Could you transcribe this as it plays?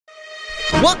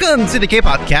Welcome to the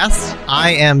K-Pop Cast.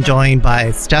 I am joined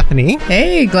by Stephanie.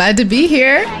 Hey, glad to be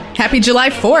here. Happy July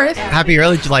 4th. Happy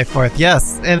early July 4th,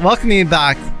 yes. And welcoming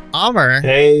back Amr.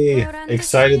 Hey,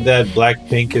 excited that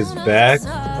Blackpink is back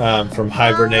from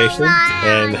hibernation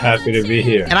and happy to be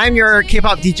here. And I'm your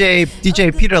K-Pop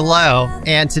DJ Peter Lowe.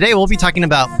 And today we'll be talking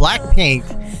about Blackpink,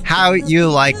 how you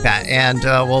like that. And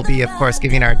we'll be, of course,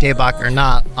 giving our daebak or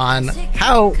not on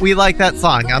how we like that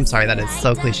song. I'm sorry, that is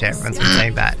so cliche. Everyone's been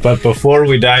saying that. But before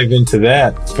we dive into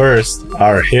that, first,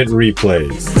 our hit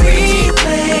replays.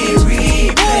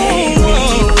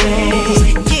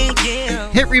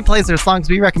 Hit replays are songs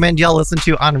we recommend y'all listen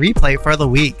to on replay for the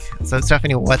week. So,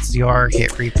 Stephanie, what's your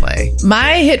hit replay?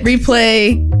 My hit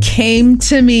replay came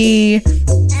to me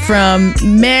from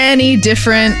many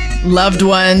different loved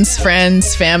ones,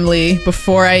 friends, family,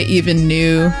 before I even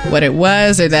knew what it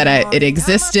was or that it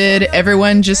existed.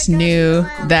 Everyone just knew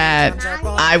that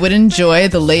I would enjoy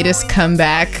the latest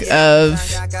comeback of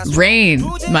Rain,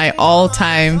 my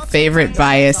all-time favorite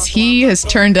bias. He has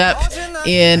turned up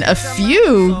in a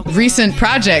few recent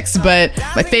projects, but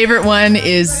my favorite one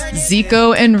is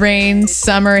Zico and Rain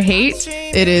Summer Hate.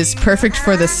 It is perfect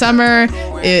for the summer.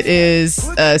 It is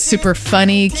a super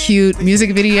funny, cute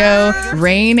music video.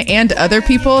 Rain and other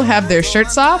people have their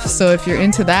shirts off, so if you're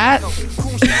into that,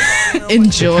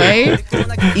 enjoy,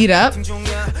 eat up.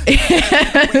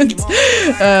 And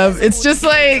it's just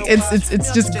like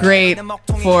it's just great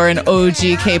for an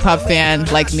OG K-pop fan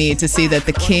like me to see that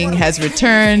the king has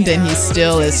returned and he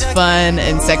still is fun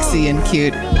and sexy and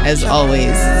cute as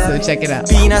always. So check it out.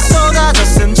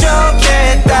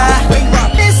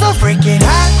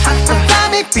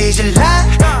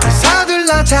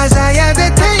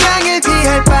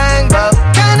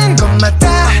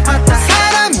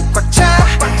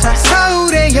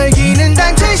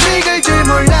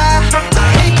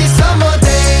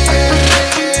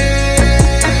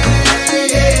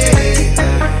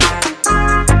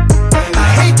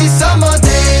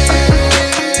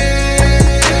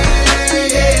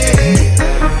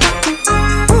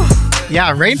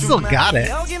 Yeah, Rain still got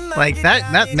it. Like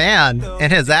that man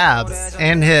and his abs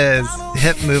and his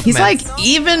hip movements. He's like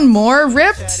even more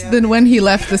ripped than when he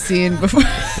left the scene before.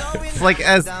 like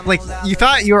you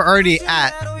thought you were already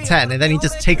at 10 and then he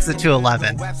just takes it to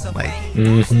 11. Like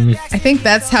I think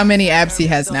that's how many abs he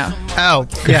has now. Oh,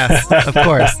 yes, of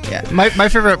course. Yeah. My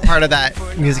favorite part of that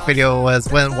music video was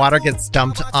when water gets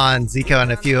dumped on Zico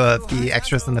and a few of the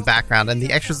extras in the background, and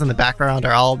the extras in the background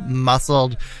are all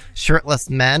muscled, shirtless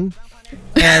men.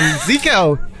 And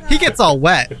Zico, he gets all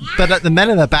wet, but the men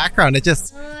in the background, it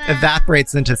just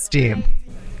evaporates into steam.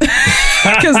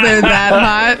 Because they're that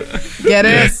hot. Get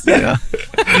it? Yeah.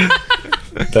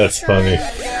 That's funny.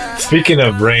 Speaking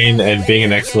of Rain and being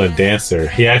an excellent dancer,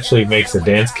 he actually makes a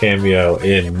dance cameo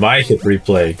in my hit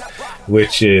replay,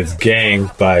 which is Gang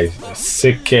by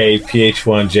Sick K,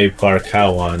 PH1, J Park,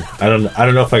 Hawan. I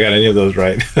don't know if I got any of those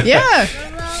right. Yeah.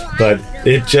 But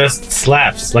it just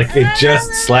slaps. Like, it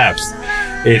just slaps.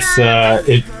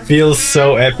 It feels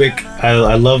so epic.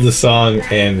 I love the song,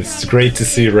 and it's great to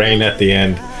see Rain at the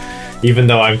end, even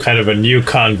though I'm kind of a new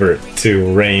convert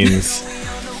to Rain's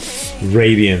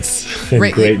radiance and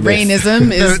greatness.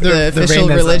 Rainism is the official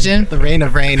Rainism, religion. The reign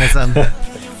of Rainism.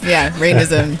 Yeah,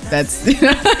 Rainism. That's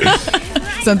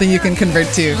something you can convert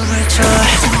to. My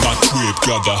crib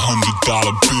got the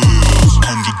 $100 bills,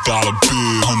 $100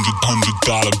 bills,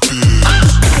 $100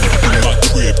 bills. My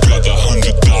crib got the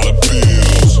 $100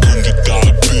 bills, $100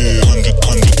 bills,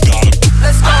 $100 bills.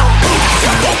 Let's go.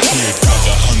 My crib got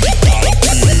the $100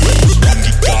 bills,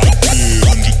 $100 bills,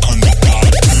 $100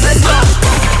 bills. Let's go.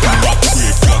 My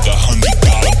crib got the $100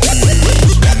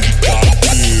 bills, $100 bills, $100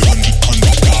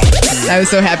 bills. I was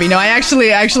so happy. No, I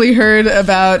actually heard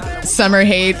about Summer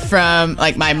Hate from,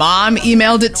 like, my mom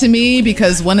emailed it to me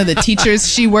because one of the teachers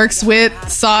she works with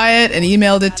saw it and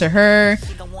emailed it to her.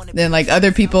 Then, like,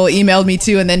 other people emailed me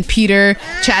too, and then Peter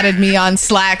chatted me on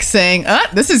Slack saying,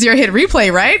 this is your hit replay,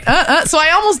 right? So I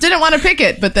almost didn't want to pick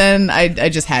it, but then I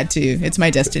just had to. It's my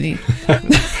destiny.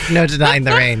 No denying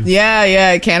the rain.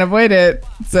 Yeah, I can't avoid it.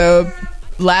 So,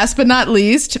 last but not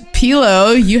least,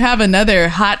 Pilo, you have another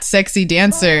hot, sexy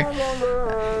dancer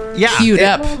queued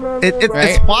up.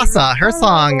 It's Hwasa, her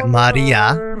song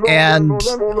Maria. And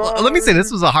let me say,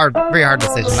 this was a very hard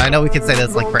decision. I know we could say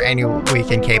this like for any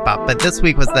week in K-pop, but this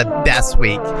week was the best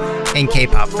week in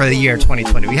K-pop for the year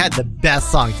 2020. We had the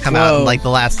best songs come out in like the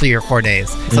last 3 or 4 days.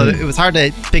 So it was hard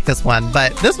to pick this one,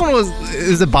 but this one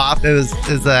was a bop. It was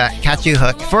a catchy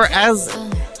hook. For as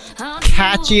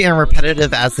catchy and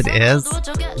repetitive as it is,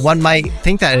 one might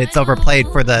think that it's overplayed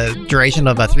for the duration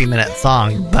of a 3-minute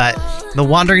song, but the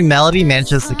wandering melody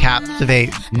manages to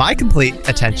captivate my complete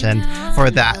attention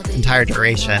for that entire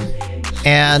duration.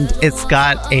 And it's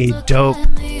got a dope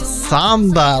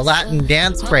samba Latin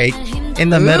dance break in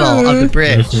the middle of the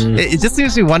bridge. It just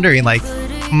leaves me wondering, like,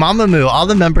 Mamamoo, all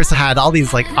the members had all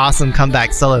these like awesome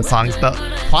comeback solo songs, but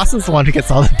Hwasa's the one who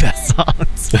gets all the best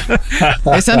songs.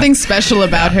 There's something special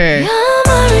about her.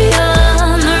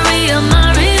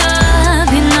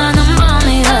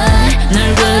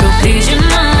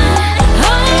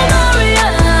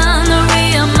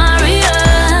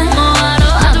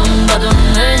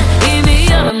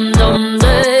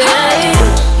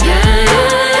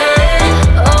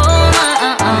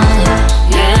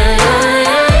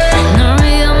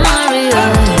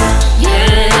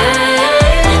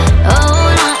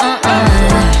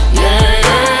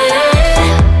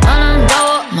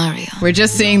 We're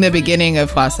just seeing the beginning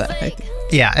of Hwasa, I think.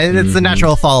 Yeah, it's a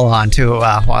natural follow-on to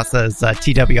Hwasa's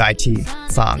TWIT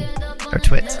song, or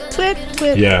Twit. Twit.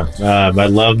 Yeah, I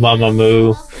love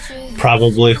Mamamoo.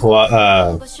 Probably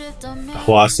Hwasa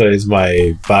is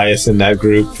my bias in that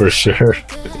group for sure.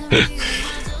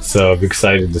 So I'm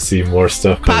excited to see more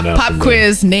stuff coming out. Pop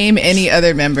quiz, name any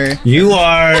other member. You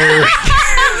are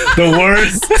the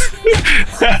worst.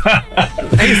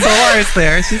 Hey, Solaris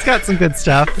there. She's got some good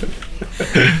stuff.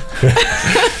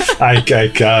 I'll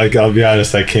be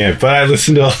honest, I can't, but I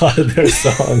listen to a lot of their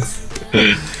songs.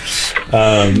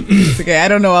 It's okay, I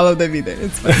don't know all of them either.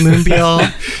 It's fine.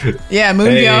 Moonbyul. Yeah,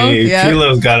 Moonbyul. Hey, Yeah.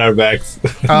 Philo's got our backs.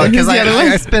 Oh, because Who's the other one?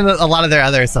 I spin a lot of their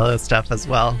other solo stuff as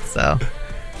well. So,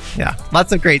 yeah,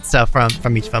 lots of great stuff from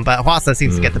each of them. But Hwasa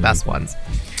seems to get the best ones.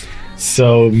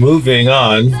 So moving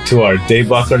on to our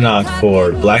Daebak or Not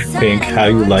for Blackpink, How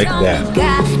You Like That.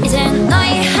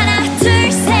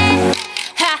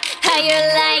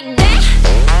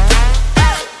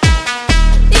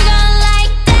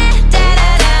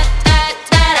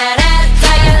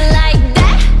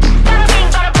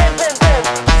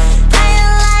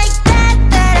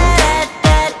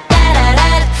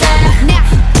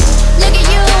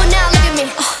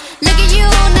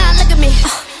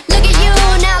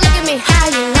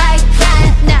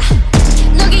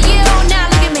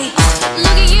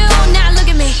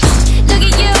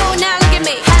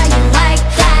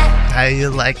 How you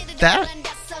like that?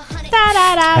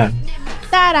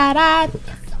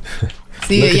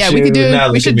 See, Look at yeah, you, we could now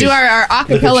do. We look should at do me. our Look at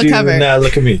acapella you, cover. now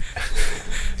look at me.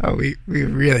 Oh, we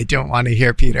really don't want to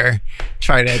hear Peter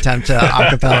try to attempt to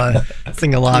acapella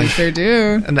sing along. We sure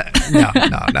do.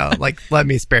 No. Like, let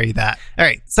me spare you that. All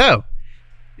right, so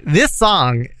this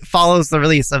song follows the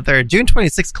release of their June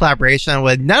 26th collaboration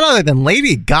with none other than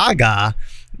Lady Gaga.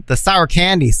 The Sour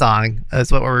Candy song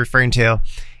is what we're referring to.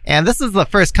 And this is the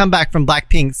first comeback from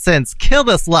Blackpink since Kill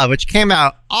This Love, which came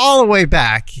out all the way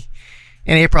back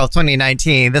in April of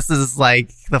 2019. This is like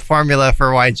the formula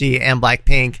for YG and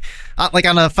Blackpink. Like,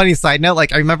 on a funny side note,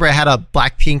 like, I remember I had a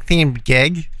Blackpink themed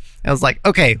gig. I was like,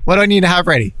 okay, what do I need to have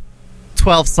ready?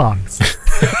 12 songs.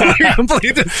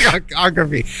 Complete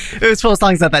discography. It was 12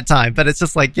 songs at that time, but it's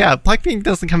just like, yeah, Blackpink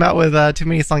doesn't come out with too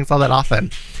many songs all that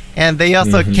often. And they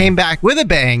also came back with a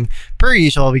bang, per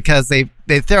usual, because they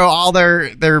throw all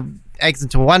their eggs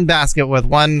into one basket with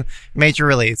one major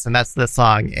release, and that's this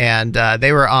song. And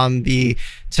they were on the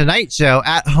Tonight Show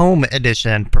at Home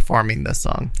edition performing this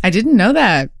song. I didn't know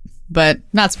that, but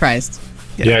not surprised.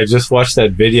 Yeah, I just watched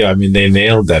that video. I mean, they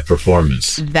nailed that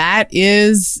performance. That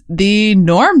is the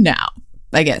norm now,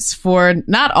 I guess, for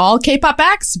not all K-pop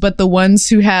acts, but the ones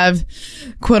who have,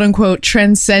 quote unquote,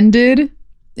 transcended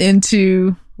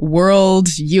into world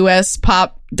US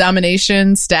pop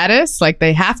domination status. Like,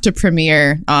 they have to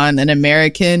premiere on an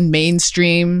American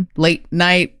mainstream late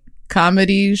night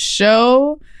comedy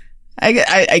show.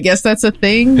 I guess that's a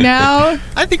thing now.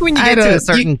 I think when you get to a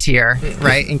certain tier,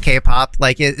 right, in K-pop,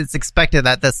 like, it's expected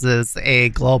that this is a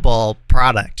global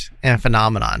product and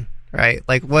phenomenon, right?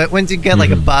 Like, once you get like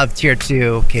above tier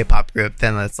 2 K-pop group,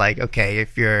 then it's like, okay,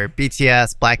 if you're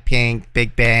BTS, Blackpink,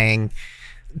 Big Bang,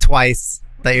 Twice,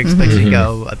 that you're expected to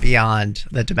go beyond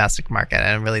the domestic market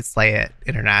and really slay it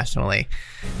internationally.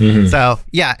 So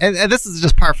yeah, and this is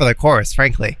just par for the course,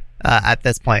 frankly, at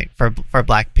this point for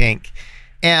Blackpink.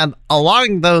 And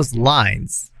along those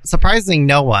lines, surprising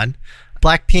no one,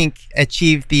 Blackpink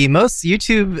achieved the most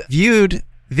YouTube viewed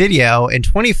video in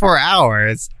 24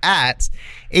 hours at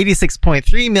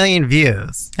 86.3 million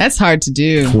views. That's hard to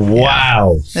do.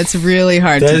 Wow. That's really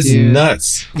hard to That is do.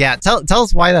 nuts. Yeah, tell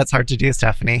us why that's hard to do,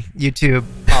 Stephanie, YouTube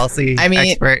policy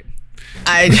expert.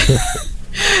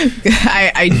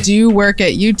 I do work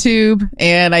at YouTube,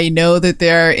 and I know that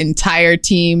there are entire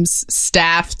teams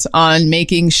staffed on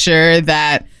making sure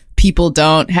that people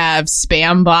don't have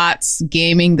spam bots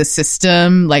gaming the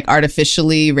system, like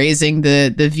artificially raising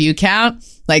the view count.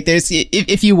 Like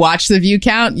if you watch the view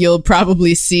count, you'll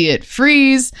probably see it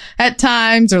freeze at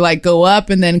times or like go up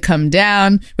and then come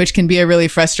down, which can be a really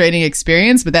frustrating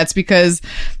experience. But that's because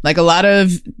like a lot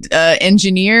of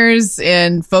engineers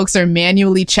and folks are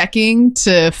manually checking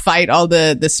to fight all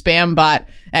the spam bot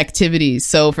activities.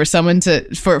 So for someone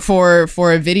to,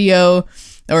 for a video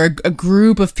or a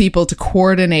group of people to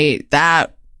coordinate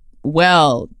that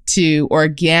well to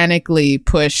organically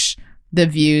push the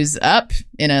views up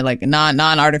in a like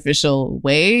non-artificial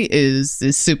way is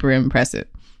super impressive.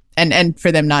 And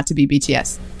for them not to be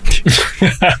BTS.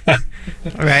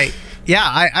 Right.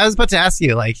 Yeah, I was about to ask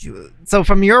you, like, so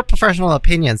from your professional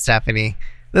opinion, Stephanie,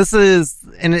 this is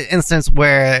an instance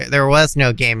where there was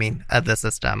no gaming of the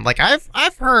system. Like,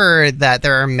 I've heard that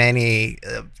there are many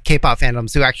K-pop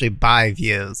fandoms who actually buy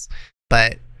views,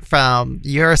 but from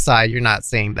your side, you're not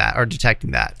seeing that or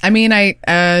detecting that. I mean, I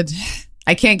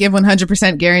can't give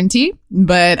 100% guarantee,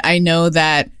 but I know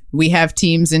that we have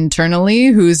teams internally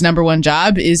whose number one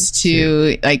job is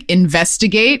to like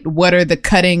investigate what are the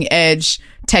cutting edge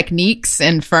techniques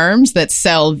and firms that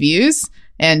sell views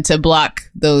and to block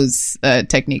those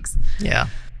techniques. Yeah.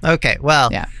 Okay. Well,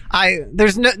 yeah.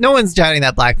 There's no one's doubting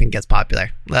that Blackpink gets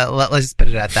popular. Let's just put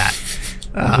it at that.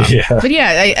 Yeah. But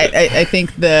yeah, I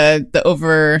think the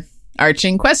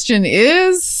overarching question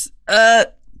is,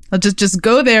 I'll just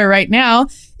go there right now.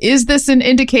 Is this an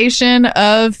indication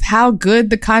of how good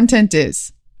the content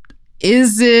is?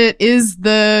 Is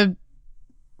the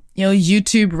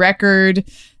YouTube record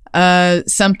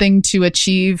something to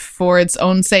achieve for its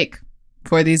own sake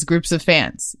for these groups of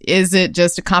fans? Is it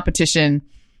just a competition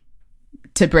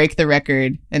to break the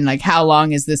record? And like, how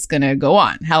long is this going to go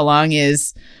on? How long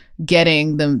is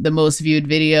getting the most viewed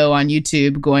video on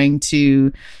YouTube going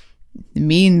to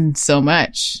mean so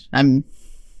much? I'm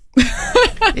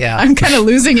kind of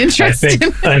losing interest. I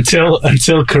think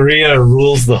until Korea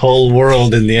rules the whole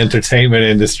world in the entertainment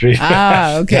industry, okay.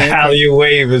 The Hallyu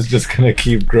wave is just going to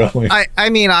keep growing. I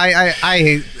mean, I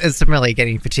am really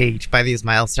getting fatigued by these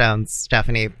milestones,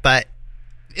 Stephanie. But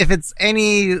if it's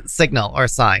any signal or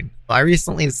sign, I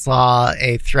recently saw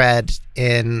a thread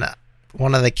in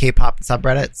one of the K-pop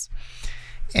subreddits,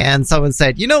 and someone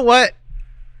said, "You know what?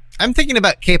 I'm thinking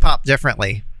about K-pop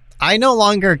differently. I no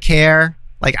longer care."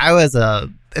 Like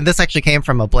and this actually came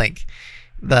from a Blink,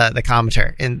 the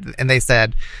commenter, and they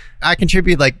said, I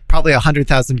contribute like probably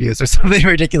 100,000 views or something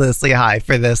ridiculously high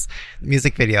for this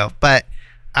music video, but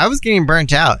I was getting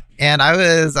burnt out, and I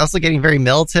was also getting very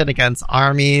militant against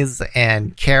ARMYs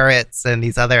and Carrots and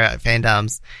these other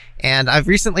fandoms, and I've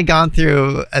recently gone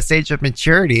through a stage of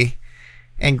maturity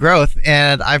and growth,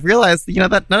 and I've realized,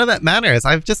 that none of that matters.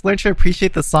 I've just learned to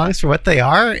appreciate the songs for what they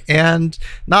are and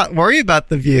not worry about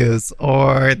the views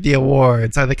or the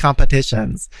awards or the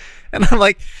competitions. And I'm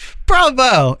like,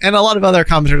 bravo! And a lot of other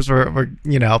commenters were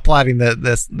applauding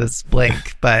this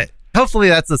Blink, but hopefully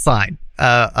that's a sign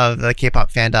of the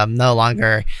K-pop fandom no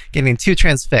longer getting too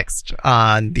transfixed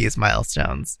on these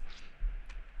milestones.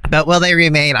 But will they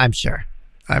remain? I'm sure.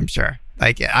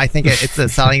 Like, I think it's a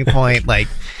selling point. Like,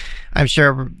 I'm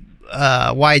sure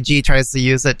YG tries to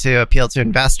use it to appeal to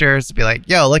investors, to be like,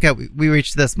 yo, look at, we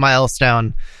reached this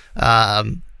milestone. I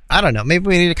don't know. Maybe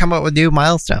we need to come up with new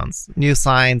milestones, new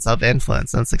signs of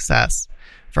influence and success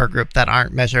for a group that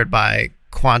aren't measured by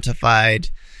quantified,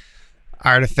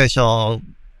 artificial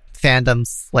fandom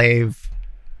slave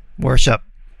worship.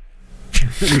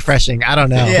 Refreshing. I don't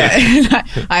know. Yeah.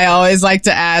 I always like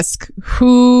to ask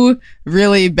who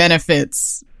really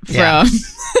benefits from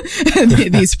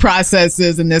these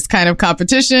processes and this kind of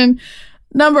competition.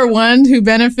 Number one, who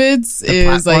benefits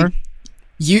the is platform.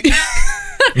 YouTube,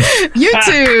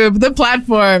 the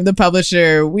platform, the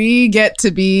publisher. We get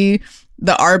to be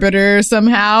the arbiter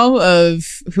somehow of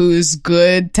who's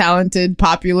good, talented,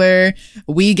 popular.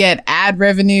 We get ad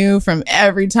revenue from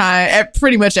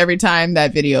pretty much every time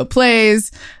that video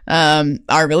plays.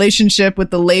 Our relationship with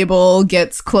the label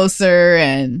gets closer,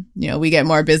 and we get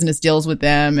more business deals with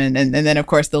them, and then of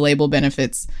course the label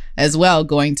benefits as well,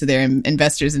 going to their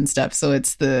investors and stuff. So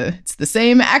it's the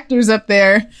same actors up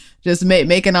there just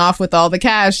making off with all the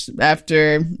cash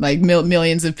after like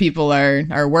millions of people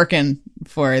are working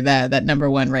for that number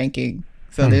one ranking.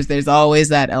 So there's always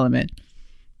that element,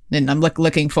 and I'm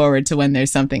looking forward to when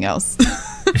there's something else.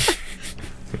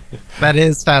 That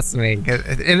is fascinating.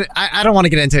 I don't want to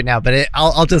get into it now, but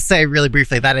I'll just say really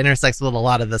briefly that intersects with a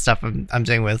lot of the stuff I'm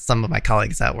doing with some of my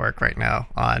colleagues at work right now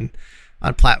on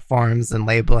on platforms and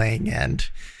labeling and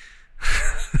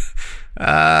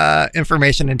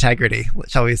information integrity,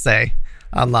 shall we say,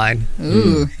 online.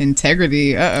 Ooh,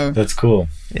 integrity. Uh-oh. That's cool.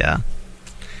 Yeah.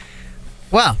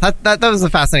 Well, that was a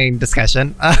fascinating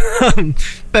discussion.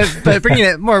 But bringing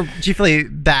it more chiefly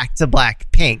back to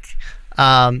Blackpink,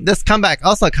 this comeback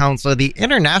also comes with the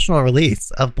international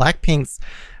release of Blackpink's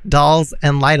Dolls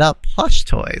and Light Up plush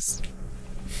toys.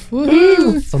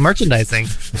 Woohoo! So merchandising.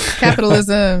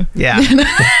 Capitalism. Yeah.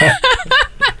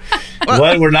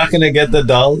 What? We're not going to get the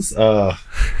dolls?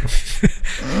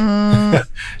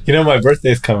 You know, my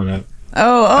birthday's coming up.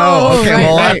 Oh, okay. Right,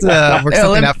 We'll have right. to work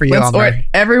something out for you, Amr.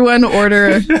 Everyone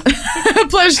order a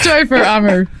plush toy for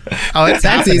Amr. Oh, it's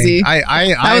That's happening. easy.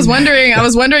 I was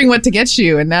wondering what to get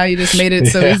you, and now you just made it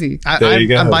so easy. There you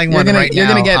go. I'm buying one right you're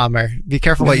now, gonna get Amr. Be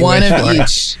careful what you one wish of for.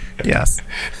 each. Yes.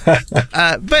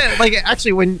 But like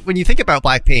actually when you think about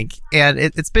Blackpink, and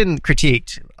it's been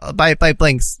critiqued by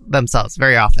Blinks themselves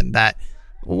very often, that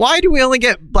why do we only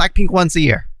get Blackpink once a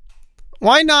year?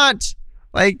 Why not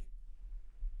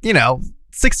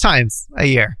 6 times a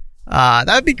year? That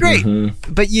would be great.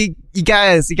 Mm-hmm. But you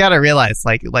guys, you got to realize,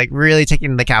 like really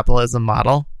taking the capitalism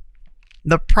model,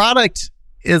 the product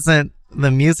isn't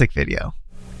the music video.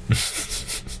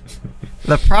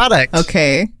 The product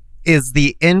is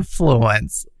the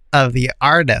influence of the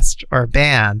artist or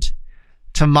band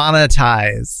to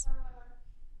monetize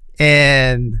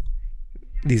in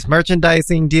these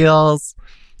merchandising deals,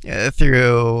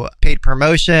 through paid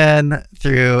promotion,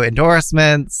 through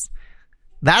endorsements.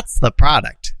 That's the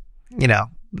product.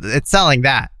 It's selling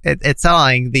that. It's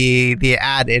selling the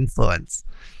ad influence.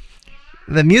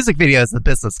 The music video is the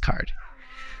business card.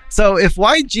 So if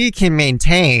YG can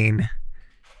maintain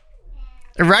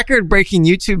record-breaking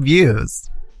YouTube views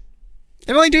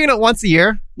and only doing it once a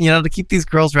year, to keep these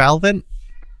girls relevant,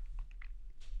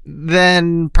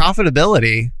 then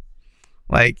profitability,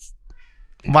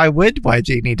 why would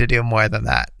YG need to do more than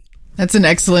that? That's an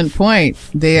excellent point.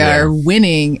 They are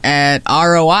winning at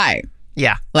ROI.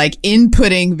 Yeah.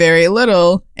 Inputting very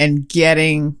little and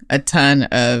getting a ton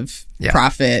of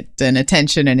profit and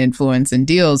attention and influence and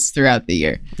deals throughout the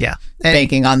year. Yeah.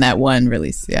 Banking on that one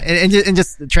release. Yeah. And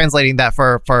just translating that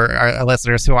for our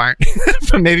listeners who aren't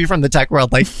maybe from the tech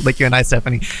world, like you and I,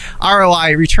 Stephanie,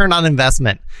 ROI, return on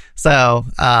investment. So,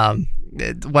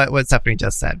 what Stephanie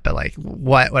just said, but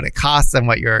what it costs and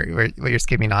what you're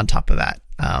skimming on top of that,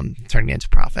 turning into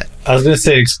profit. I was going to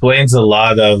say, it explains a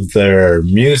lot of their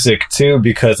music too,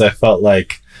 because I felt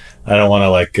like, I don't want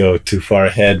to go too far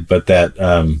ahead, but that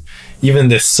even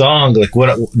this song,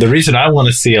 the reason I want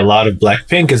to see a lot of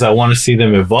Blackpink is I want to see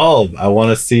them evolve. I want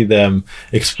to see them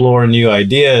explore new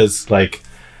ideas.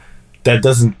 That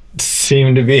doesn't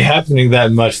seem to be happening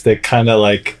that much. They kind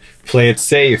of play it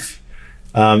safe.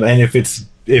 And if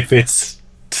it's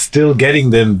still getting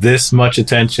them this much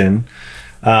attention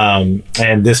and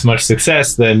this much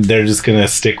success, then they're just gonna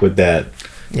stick with that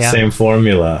same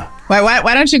formula.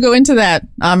 Why don't you go into that,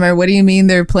 Amr? What do you mean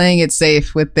they're playing it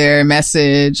safe with their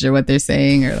message or what they're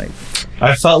saying, or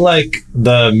I felt like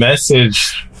the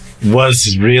message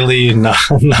was really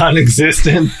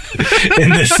non-existent in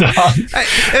this song.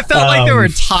 It felt like there were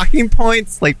talking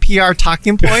points, PR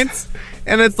talking points.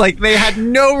 And it's they had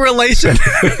no relation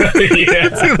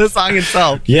to the song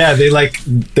itself. Yeah,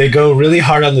 they go really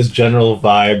hard on this general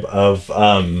vibe of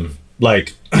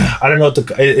I don't know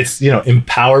it's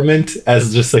empowerment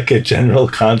as just a general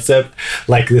concept,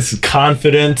 this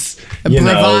confidence,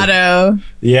 bravado.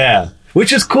 Yeah,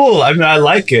 which is cool. I mean, I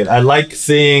like it. I like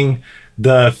seeing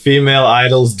the female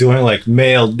idols doing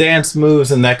male dance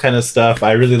moves and that kind of stuff.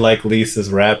 I really like Lisa's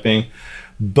rapping,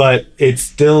 but it's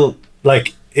still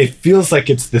it feels like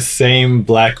it's the same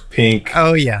Blackpink.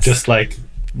 Oh yes, just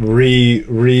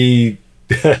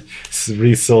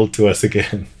resold to us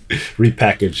again,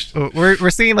 repackaged. We're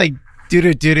seeing Doo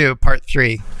Doo Doo Part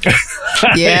 3.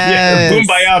 Yes.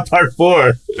 Kumbaya Part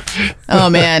 4. Oh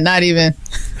man, not even.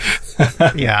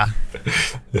 Yeah.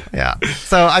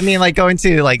 So I mean, going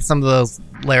to some of those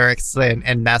lyrics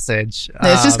and message.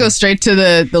 Let's just go straight to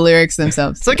the lyrics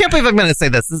themselves. So I can't believe I'm going to say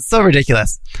this. This is so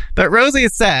ridiculous. But Rosie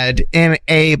said in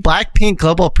a Blackpink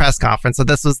global press conference, so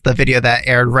this was the video that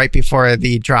aired right before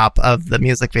the drop of the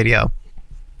music video,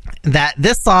 that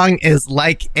this song is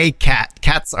like a cat.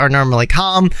 Cats are normally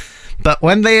calm, but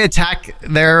when they attack,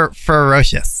 they're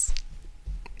ferocious.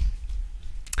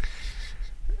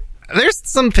 There's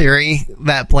some theory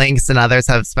that Blinks and others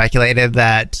have speculated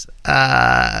that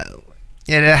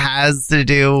it has to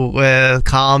do with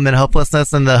calm and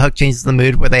hopelessness, and the hook changes the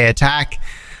mood where they attack.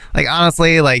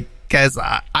 Honestly, Because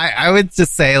I would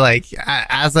just say, like,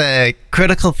 as a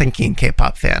critical thinking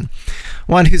K-pop fan,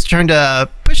 one who's trying to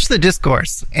push the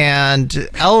discourse and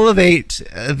elevate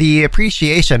the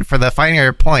appreciation for the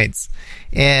finer points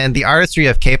in the artistry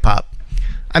of K-pop,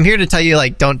 I'm here to tell you,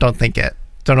 like, don't think it.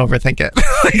 Don't overthink it.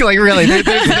 like really,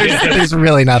 there's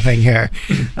really nothing here,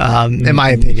 in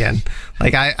my opinion.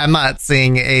 Like, I'm not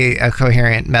seeing a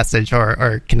coherent message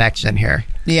or connection here.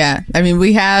 Yeah. I mean,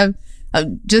 we have,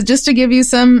 just to give you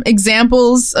some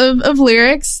examples of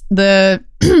lyrics, the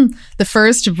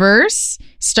first verse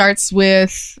starts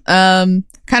with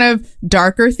kind of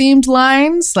darker themed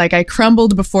lines, like, I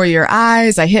crumbled before your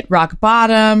eyes, I hit rock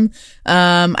bottom,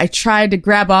 I tried to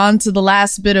grab onto the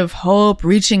last bit of hope,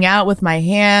 reaching out with my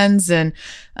hands, and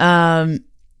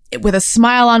with a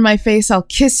smile on my face, I'll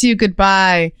kiss you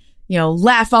goodbye.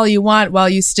 Laugh all you want while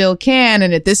you still can.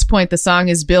 And at this point, the song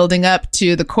is building up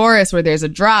to the chorus where there's a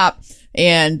drop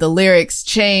and the lyrics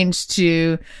change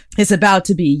to, it's about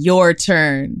to be your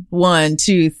turn. 1,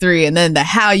 2, 3. And then the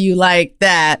how you like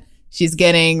that. She's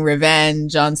getting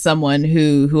revenge on someone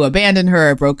who abandoned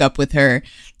her or broke up with her,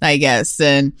 I guess.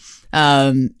 And,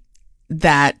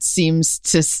 that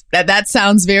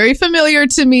sounds very familiar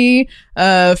to me,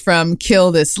 from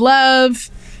Kill This Love.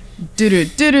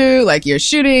 Do like you're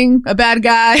shooting a bad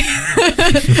guy.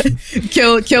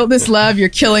 kill this love, you're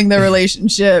killing the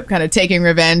relationship, kind of taking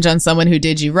revenge on someone who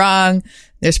did you wrong.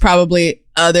 There's probably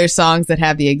other songs that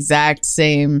have the exact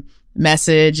same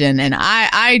message, and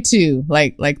I too,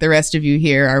 like the rest of you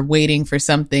here, are waiting for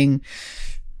something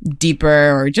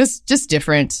deeper or just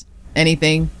different.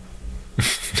 Anything.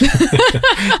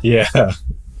 Yeah.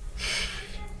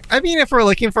 I mean, if we're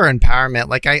looking for empowerment,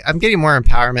 like, I'm getting more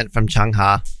empowerment from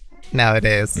Chungha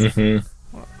nowadays. Mm-hmm.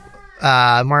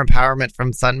 More empowerment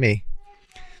from Sunmi.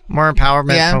 More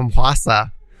empowerment from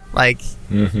Hwasa. Like,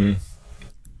 mm-hmm.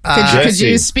 Could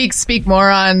you speak more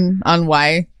on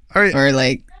why or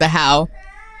like the how?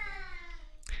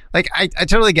 Like, I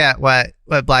totally get what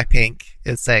Blackpink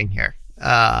is saying here.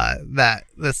 That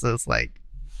this is like,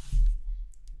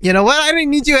 you know what? I didn't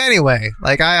need you anyway.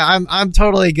 Like, I'm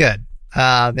totally good.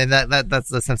 And that's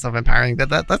the sense of empowering.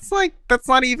 That's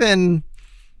not even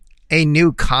a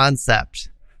new concept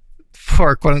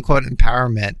for quote unquote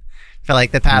empowerment for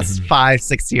like the past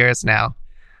 5-6 years now.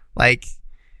 Like,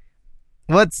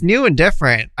 what's new and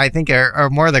different, I think, are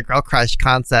more the girl crush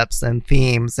concepts and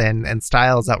themes and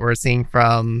styles that we're seeing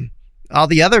from all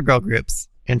the other girl groups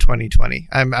in 2020.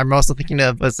 I'm also thinking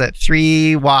of, was it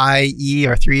 3YE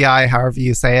or 3I, however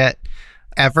you say it,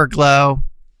 Everglow.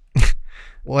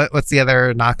 What's the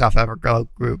other knockoff Everglow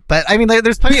group? But I mean,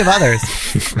 there's plenty of others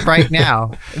right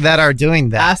now that are doing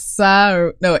that.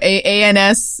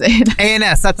 ANS.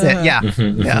 ANS, that's it. Yeah.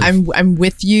 Yeah. I'm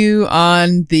with you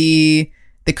on the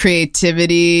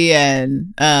creativity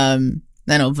and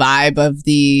vibe of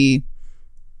the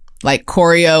like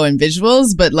choreo and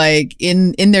visuals, but like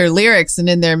in their lyrics and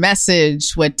in their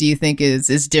message, what do you think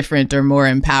is different or more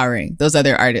empowering? Those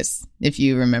other artists, if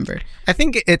you remember. I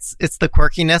think it's the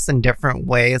quirkiness in different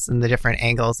ways and the different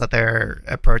angles that they're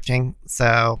approaching.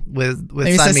 So with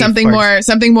maybe something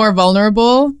more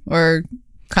vulnerable or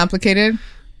complicated,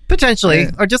 potentially,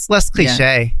 or just less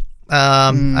cliche.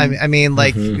 Yeah. I mean,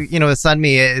 like, with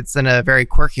Sunmi, it's in a very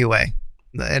quirky way.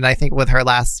 And I think with her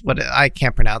last, I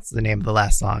can't pronounce the name of the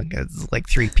last song. It's like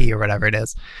 3P or whatever it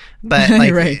is. But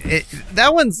like, right.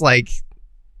 That one's like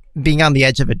being on the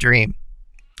edge of a dream.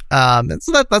 And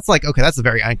so that's like, okay, that's a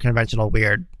very unconventional,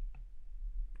 weird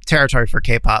territory for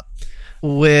K-pop.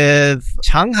 With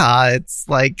Chungha, it's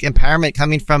like empowerment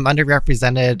coming from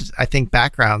underrepresented, I think,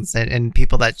 backgrounds and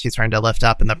people that she's trying to lift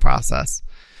up in the process.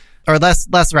 Or less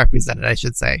represented, I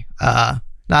should say.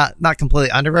 Not completely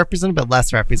underrepresented, but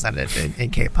less represented in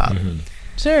K-pop. Mm-hmm.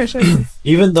 Sure.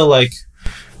 Even the like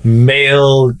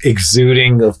male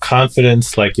exuding of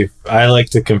confidence, like if I like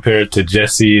to compare it to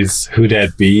Jessie's Who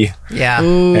Dat Be. Yeah.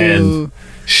 Ooh. And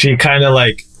she kind of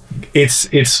like it's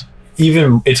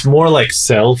more like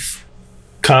self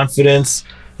confidence,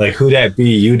 like who that be,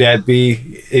 you that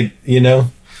be, it,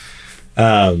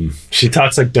 she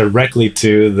talks like directly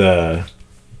to the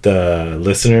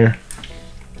listener.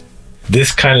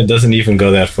 This kind of doesn't even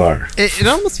go that far. It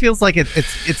almost feels like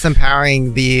it's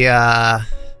empowering the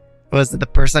the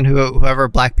person whoever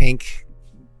Blackpink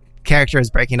character is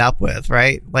breaking up with,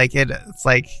 right? Like it's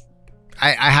like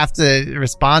I have to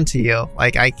respond to you.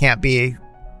 Like I can't be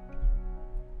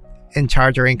in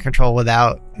charge or in control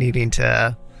without needing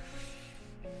to.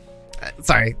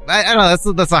 Sorry, I don't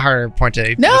know. That's a harder point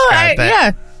to describe.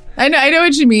 Yeah. I know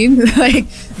what you mean. Like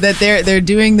that they're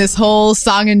doing this whole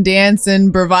song and dance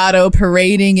and bravado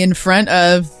parading in front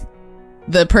of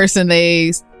the person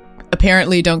they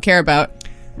apparently don't care about.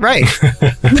 Right.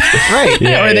 Right.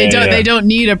 Or they don't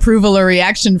need approval or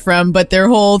reaction from, but their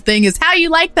whole thing is how you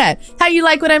like that? How you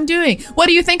like what I'm doing? What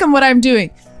do you think of what I'm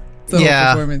doing? The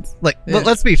whole performance. Like,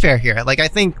 let's be fair here. Like, I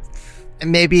think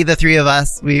maybe the three of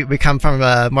us, we come from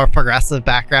a more progressive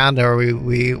background, or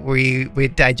we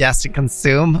digest and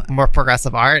consume more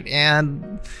progressive art,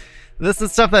 and this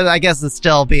is stuff that I guess is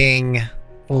still being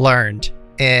learned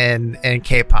in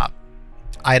K-pop,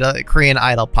 Korean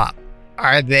idol pop.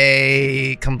 Are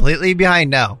they completely behind?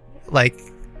 No. Like,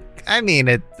 I mean,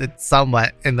 it's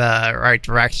somewhat in the right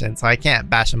direction, so I can't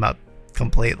bash them up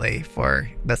completely for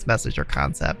this message or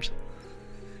concept.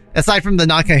 Aside from the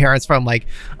non-coherence from, like,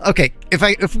 okay, if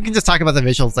we can just talk about the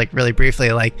visuals, like, really briefly,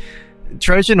 like,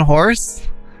 Trojan Horse,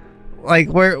 like,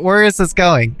 where is this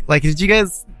going? Like, did you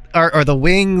guys, or the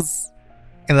wings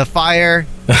and the fire,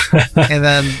 and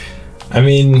then... I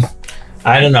mean...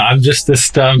 I don't know. I'm just as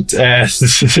stumped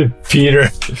as Peter.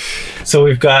 So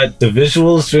we've got the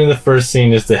visuals during the first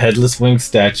scene is the headless winged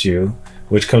statue,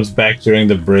 which comes back during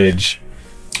the bridge.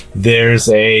 There's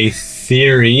a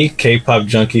theory, K-pop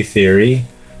junkie theory,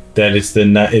 that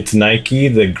it's Nike,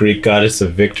 the Greek goddess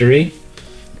of victory.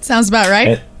 Sounds about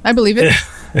right. I believe it.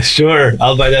 Sure,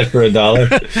 I'll buy that for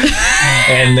 $1.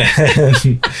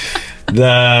 And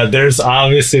then there's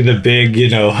obviously the big,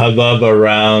 hubbub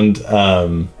around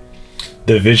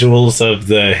the visuals of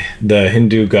the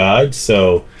Hindu god.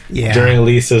 So during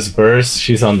Lisa's verse,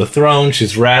 she's on the throne,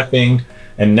 she's rapping,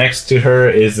 and next to her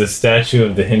is a statue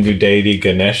of the Hindu deity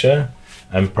Ganesha.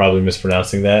 I'm probably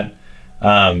mispronouncing that.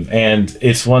 And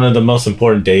it's one of the most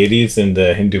important deities in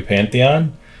the Hindu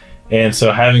pantheon. And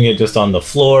so having it just on the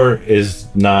floor is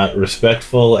not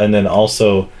respectful. And then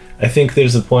also, I think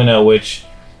there's a point at which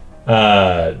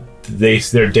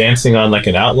they're dancing on like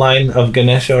an outline of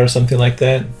Ganesha or something like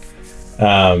that.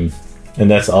 And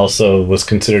that's also was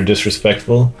considered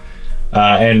disrespectful.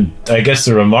 And I guess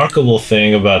the remarkable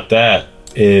thing about that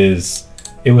is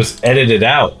it was edited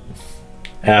out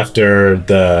after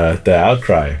the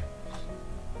outcry.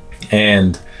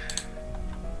 And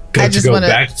back to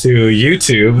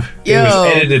YouTube, it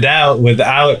was edited out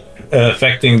without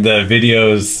affecting the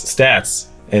video's stats.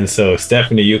 And so,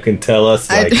 Stephanie, you can tell us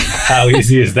how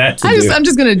easy is that to do? I'm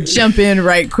just going to jump in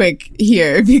right quick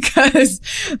here because,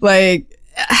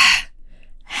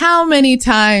 how many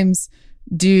times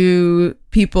do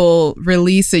people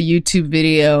release a YouTube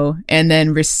video and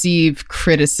then receive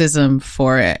criticism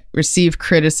for it? Receive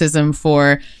criticism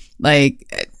for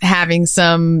having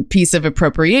some piece of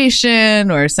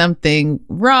appropriation or something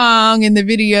wrong in the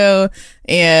video,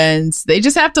 and they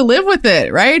just have to live with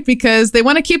it, right? Because they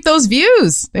want to keep those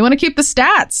views. They want to keep the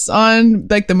stats on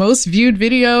the most viewed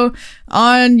video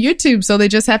on YouTube. So they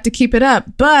just have to keep it up.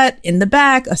 But in the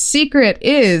back, a secret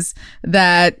is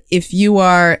that if you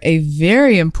are a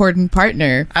very important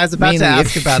partner, I was about to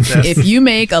ask about this. If you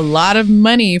make a lot of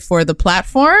money for the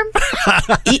platform,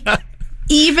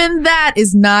 even that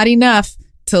is not enough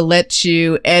to let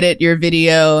you edit your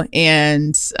video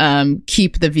and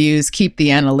keep the views, keep the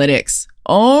analytics.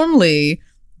 Only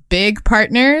big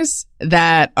partners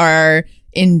that are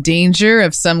in danger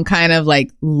of some kind of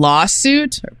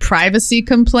lawsuit or privacy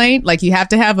complaint. You have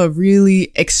to have a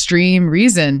really extreme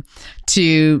reason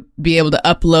to be able to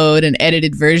upload an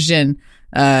edited version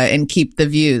and keep the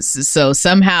views. So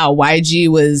somehow YG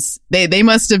was, they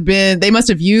must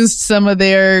have used some of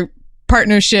their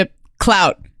partnership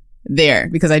clout there,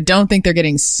 because I don't think they're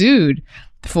getting sued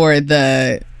for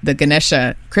the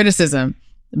Ganesha criticism,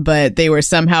 but they were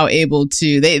somehow able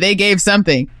to, they gave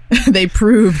something. They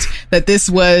proved that this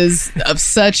was of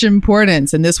such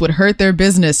importance and this would hurt their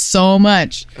business so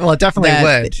much. Well, it definitely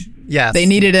would. Yes. They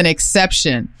needed an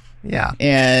exception. Yeah.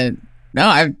 And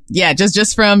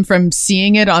just from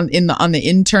seeing it on the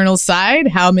internal side,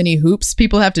 how many hoops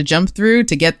people have to jump through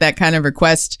to get that kind of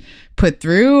request put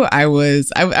through. I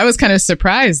was kind of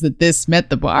surprised that this met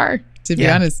the bar, to be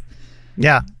honest.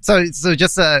 Yeah. So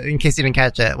just in case you didn't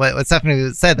catch it, what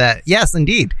Stephanie said, that yes,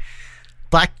 indeed,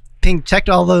 Blackpink checked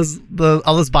all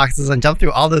those boxes and jumped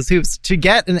through all those hoops to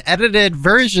get an edited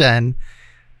version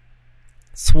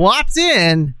swapped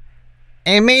in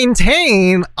and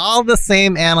maintain all the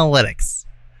same analytics.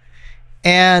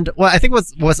 And what I think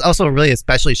was also really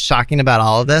especially shocking about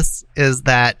all of this is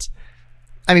that,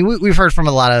 I mean, we've heard from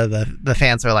a lot of the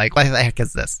fans who are like, "What the heck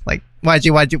is this? Why'd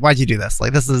you do this?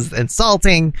 This is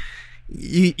insulting.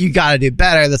 You got to do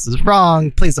better. This is wrong.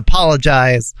 Please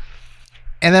apologize."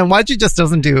 And then YG just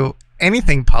doesn't do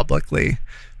anything publicly,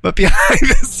 but behind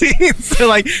the scenes, they're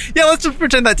let's just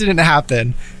pretend that didn't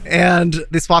happen, and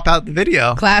they swap out the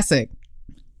video. Classic.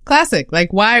 Classic.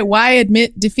 Like, why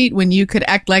admit defeat when you could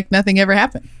act like nothing ever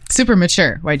happened? Super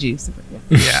mature, YG. Super,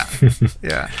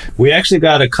 Yeah. We actually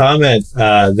got a comment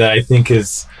that I think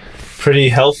is pretty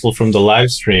helpful from the live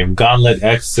stream. Gauntlet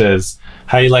X says,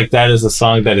 "How you like that is a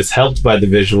song that is helped by the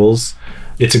visuals.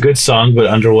 It's a good song, but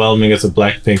underwhelming as a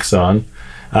Blackpink song.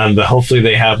 But hopefully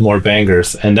they have more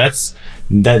bangers." And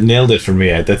that nailed it for me.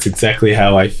 That's exactly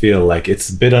how I feel. Like, it's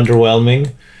a bit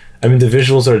underwhelming. I mean, the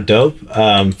visuals are dope,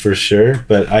 for sure,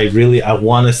 but I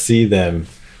want to see them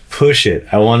push it.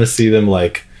 I want to see them,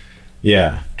 like,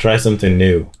 try something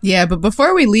new. Yeah, but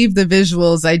before we leave the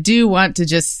visuals, I do want to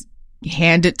just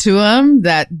hand it to them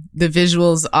that the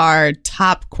visuals are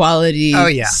top quality. Oh,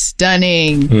 yeah.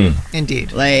 Stunning.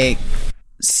 Indeed. Like,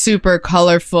 super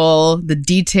colorful, the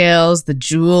details, the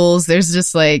jewels. There's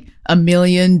just like a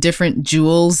million different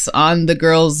jewels on the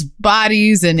girls'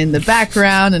 bodies and in the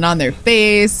background and on their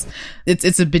face.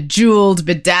 It's a bejeweled,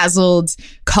 bedazzled,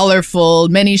 colorful,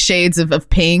 many shades of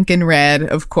pink and red,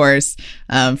 of course,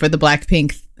 for the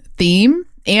Blackpink theme.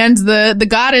 And the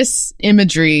goddess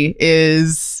imagery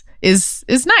is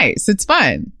nice. It's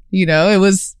fun. You know, it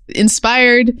was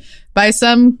inspired by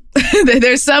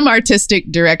there's some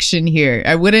artistic direction here.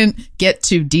 I wouldn't get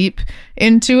too deep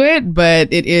into it,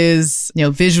 but it is,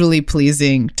 visually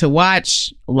pleasing to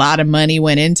watch. A lot of money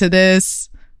went into this.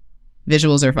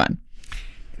 Visuals are fun.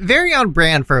 Very on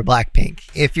brand for Blackpink.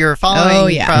 If you're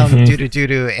following from Doodoo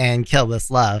Doodoo and Kill This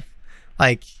Love,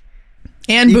 like...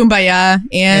 And Boombaya,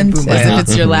 and As If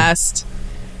It's Your Last.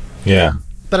 Yeah.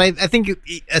 But I think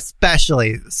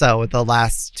especially so with the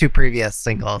last two previous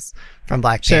singles from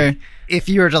Blackpink. Sure. If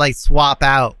you were to like swap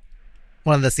out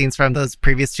one of the scenes from those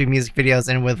previous two music videos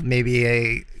and with maybe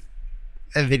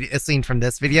a scene from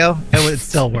this video, it would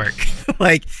still work.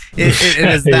 Like it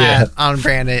is that on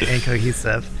brand and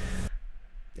cohesive.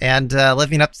 And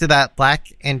living up to that black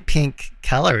and pink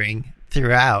coloring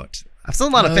throughout. I'm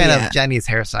still not a fan of Jennie's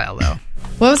hairstyle though.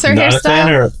 What was her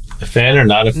hairstyle? A fan or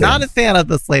not a fan? Not a fan of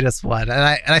this latest one. And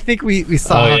I think we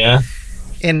saw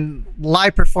in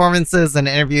live performances and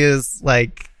interviews,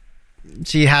 like,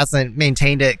 she hasn't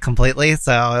maintained it completely.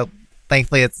 So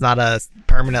thankfully it's not a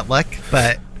permanent look.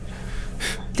 But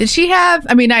did she have,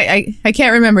 I mean, I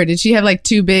can't remember. Did she have like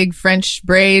two big French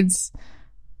braids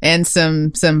and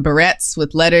some barrettes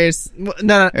with letters?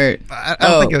 No. I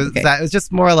don't think it was that. It was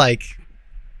just more like,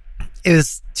 it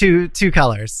was two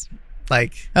colors.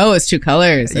 Like, it's two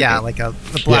colors. Yeah, like a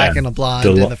black and a blonde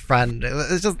in the front.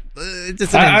 It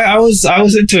just I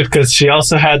was into it because she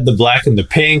also had the black and the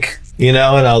pink, and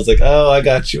I was like, I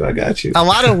got you. A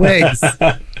lot of wigs.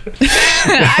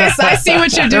 I see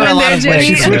what you're doing there, Jennie.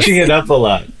 She's switching it up a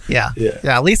lot. Yeah.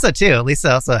 Lisa too.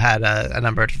 Lisa also had a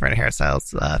number of different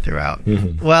hairstyles throughout.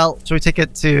 Mm-hmm. Well, should we take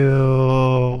it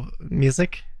to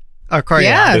music? Or choreo?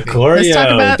 Yeah, the choreo. Let's talk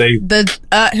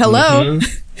about hello.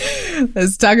 Mm-hmm.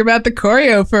 Let's talk about the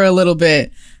choreo for a little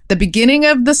bit. The beginning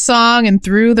of the song and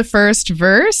through the first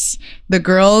verse, the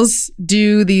girls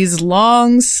do these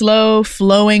long, slow,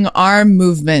 flowing arm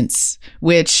movements,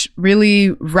 which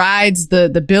really rides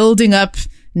the building up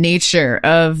nature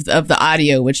of the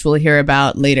audio, which we'll hear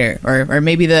about later, or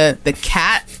maybe the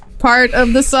cat part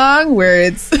of the song where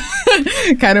it's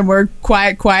kind of more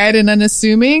quiet and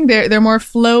unassuming. They're more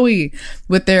flowy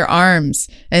with their arms.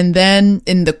 And then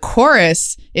in the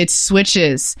chorus, it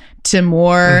switches to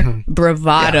more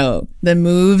bravado. Yeah. The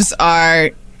moves are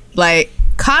like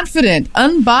confident,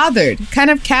 unbothered,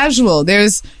 kind of casual.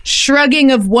 There's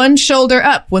shrugging of one shoulder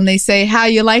up when they say, "How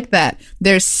you like that?"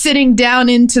 There's sitting down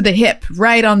into the hip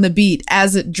right on the beat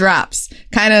as it drops.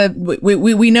 Kind of,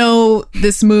 we know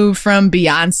this move from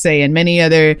Beyonce and many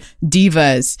other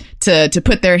divas to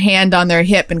put their hand on their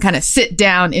hip and kind of sit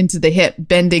down into the hip,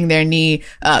 bending their knee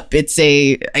up. It's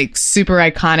a super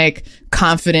iconic,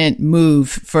 confident move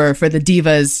for the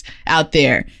divas out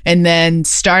there. And then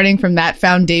starting from that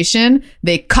foundation,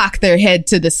 they cock their head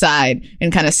to the side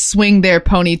and kind of swing their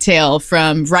ponytail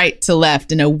from right to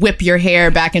left in a whip your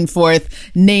hair back and forth,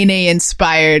 Nene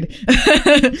inspired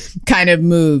kind of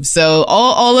move. So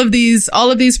all of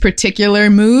these particular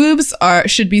moves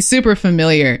should be super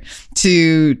familiar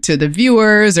to the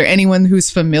viewers or anyone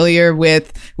who's familiar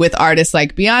with artists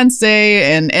like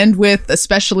Beyonce and with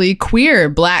especially queer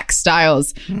Black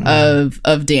styles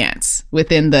of dance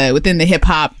within the hip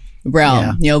hop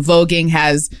realm. Yeah. Voguing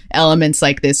has elements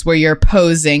like this where you're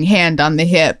posing, hand on the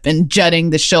hip and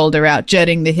jutting the shoulder out,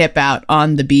 jutting the hip out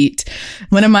on the beat.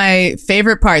 One of my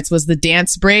favorite parts was the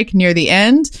dance break near the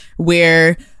end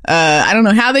where I don't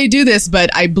know how they do this, but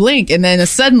I blink and then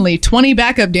suddenly 20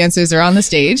 backup dancers are on the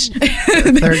stage.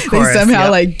 Third chorus, they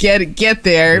somehow get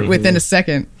there within a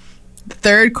second.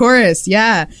 Third chorus,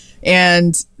 yeah.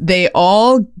 And they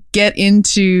all get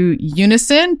into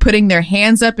unison, putting their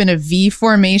hands up in a V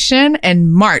formation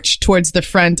and march towards the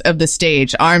front of the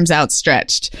stage, arms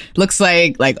outstretched. Looks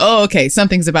like, oh, okay,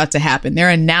 something's about to happen. They're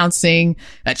announcing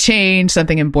a change,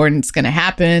 something important's going to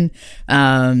happen.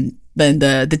 Then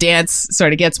the dance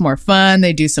sort of gets more fun.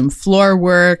 They do some floor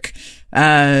work.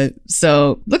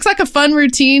 So looks like a fun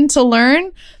routine to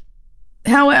learn.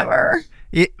 However,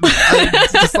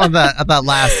 just on that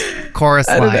last chorus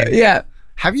line. Yeah.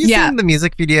 Have you seen the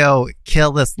music video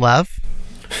 "Kill This Love"?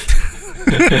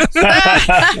 Because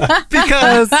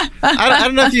I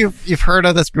don't know if you've heard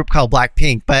of this group called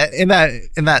Blackpink, but in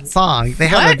that song they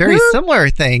have a very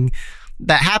similar thing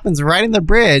that happens right in the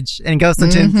bridge and goes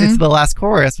into the last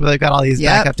chorus where they've got all these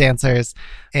backup dancers.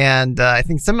 And I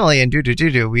think similarly in Do Do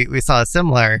Do Do, we saw a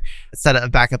similar set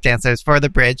of backup dancers for the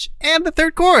bridge and the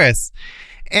third chorus.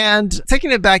 And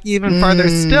taking it back even farther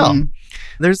still,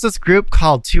 there's this group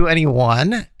called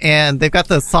 2NE1, and they've got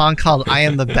this song called I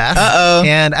Am the Best.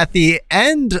 And at the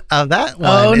end of that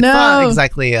one, it's not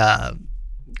exactly a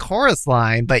chorus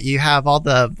line, but you have all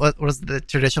the, what was the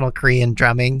traditional Korean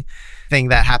drumming thing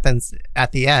that happens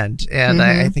at the end. And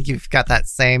I think you've got that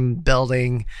same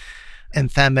building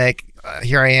anthemic,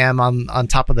 here I am on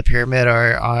top of the pyramid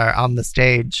or on the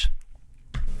stage.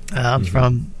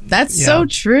 From that's so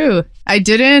true. I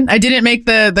didn't make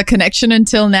the connection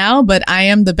until now, but I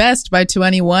Am the Best by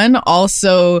 2NE1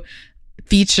 also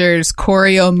features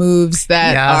choreo moves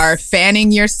that are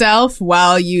fanning yourself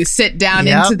while you sit down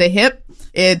into the hip.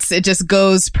 It just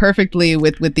goes perfectly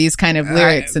with these kind of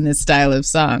lyrics and this style of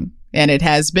song, and it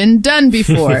has been done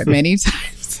before many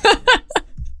times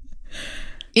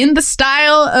in the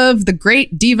style of the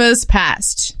great divas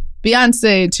past.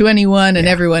 Beyonce, 2NE1, and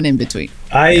everyone in between.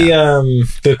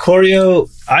 The choreo,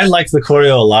 I liked the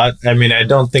choreo a lot. I mean, I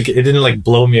don't think it didn't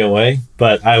blow me away,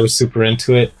 but I was super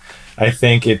into it. I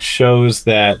think it shows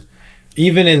that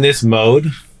even in this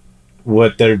mode,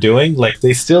 what they're doing,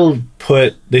 they still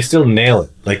nail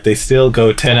it. They still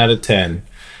go 10 out of 10.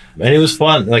 And it was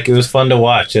fun. It was fun to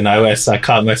watch. And I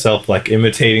caught myself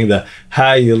imitating the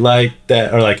how you like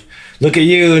that, or look at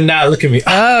you, now look at me.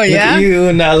 Oh, yeah? Look at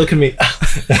you, now look at me.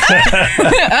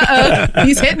 Uh-oh,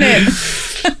 he's hitting it.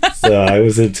 So I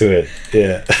was into it.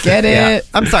 Yeah. Get it? Yeah.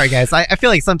 I'm sorry, guys. I feel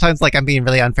like sometimes I'm being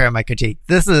really unfair in my critique.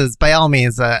 This is, by all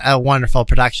means, a wonderful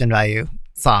production value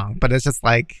song, but it's just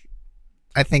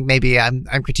I think maybe I'm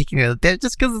critiquing it a bit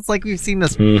just because it's we've seen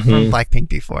this from Blackpink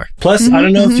before. Plus, I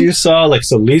don't know if you saw,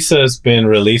 so Lisa's been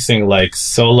releasing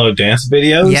solo dance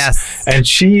videos. Yes. And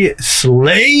she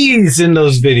slays in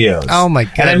those videos. Oh my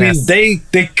goodness. And I mean,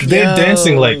 they're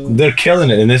dancing they're killing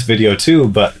it in this video too,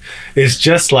 but it's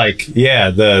just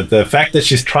the fact that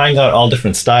she's trying out all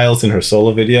different styles in her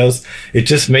solo videos, it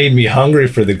just made me hungry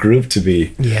for the group to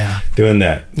be doing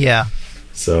that. Yeah.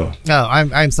 So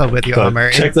I'm so with you,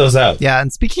 Amr. Check those out. Yeah,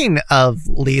 and speaking of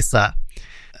Lisa,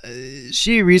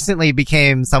 she recently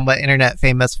became somewhat internet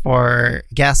famous for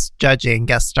guest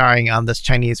starring on this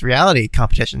Chinese reality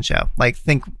competition show,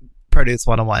 Think Produce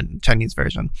 101 Chinese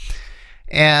version.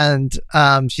 And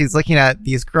she's looking at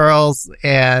these girls,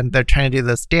 and they're trying to do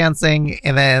this dancing,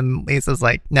 and then Lisa's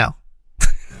like, "No,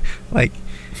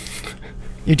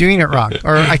 you're doing it wrong."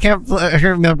 Or I can't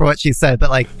remember what she said,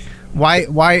 but why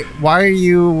are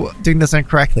you doing this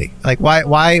incorrectly?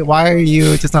 Why are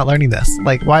you just not learning this?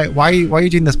 Why are you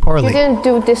doing this poorly? You didn't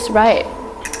do this right.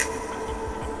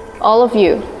 All of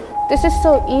you. This is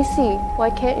so easy. Why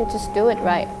can't you just do it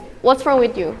right? What's wrong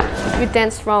with you? You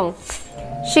danced wrong.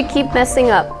 She keep messing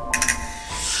up.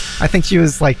 I think she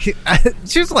was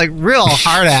real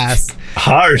hard ass.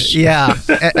 Harsh. Yeah.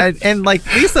 and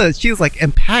Lisa, she's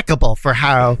impeccable for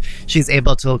how she's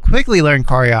able to quickly learn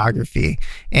choreography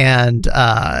and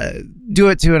do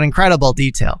it to an incredible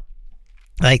detail.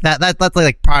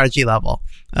 That's prodigy level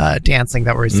dancing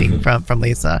that we're seeing from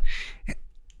Lisa.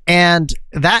 And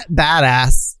that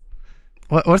badass,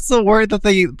 what's the word that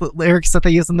the lyrics that they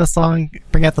use in this song?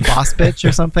 Bring out the boss bitch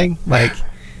or something?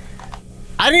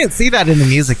 I didn't see that in the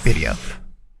music video.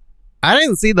 I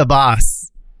didn't see the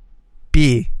boss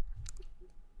be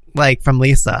from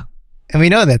Lisa. And we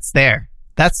know that's there.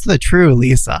 That's the true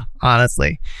Lisa,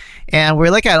 honestly. And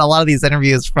we look at a lot of these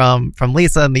interviews from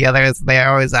Lisa and the others. They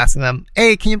are always asking them,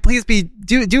 "Hey, can you please do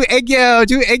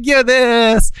Aegyo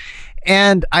this?"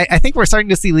 And I think we're starting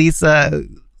to see Lisa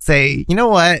say, "You know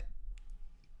what?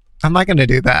 I'm not going to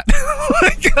do that.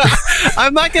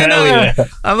 I'm not gonna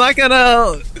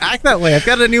act that way. I've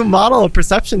got a new model of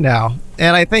perception now."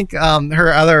 And I think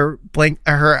her other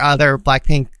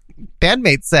Blackpink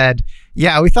bandmate said,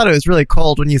 "Yeah, we thought it was really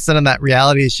cold when you sat on that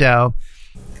reality show.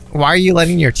 Why are you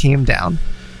letting your team down?"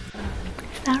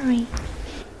 Sorry.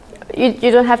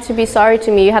 You don't have to be sorry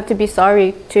to me. You have to be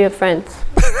sorry to your friends.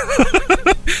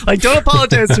 Like, don't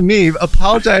apologize to me.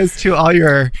 Apologize to all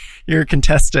your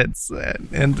contestants.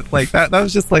 And like that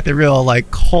was just like the real like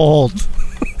cold,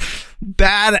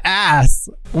 badass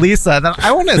Lisa that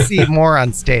I want to see more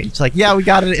on stage. Like, yeah, we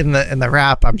got it in the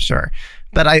rap, I'm sure,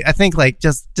 but I think like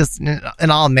just in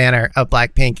all manner of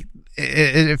Blackpink,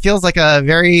 it feels like a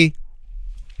very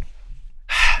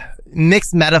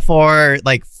mixed metaphor,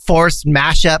 like forced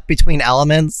mashup between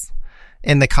elements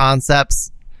in the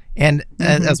concepts and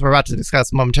as we're about to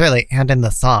discuss momentarily, and in the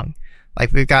song.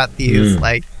 Like, we've got these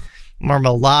like more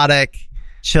melodic,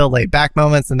 chill, laid back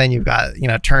moments, and then you've got, you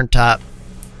know, turned up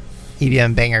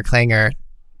EDM banger clanger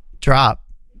drop.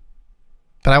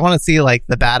 But I want to see like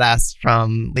the badass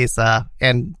from Lisa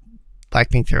and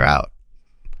Blackpink throughout,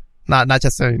 not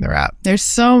just doing the rap. There's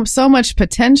so much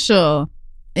potential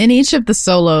in each of the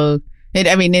solo.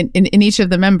 In each of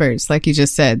the members, like you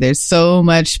just said, there's so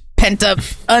much pent up,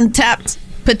 untapped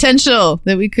potential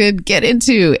that we could get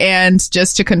into. And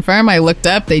just to confirm, I looked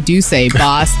up, they do say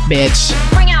boss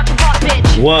bitch. Bring out the boss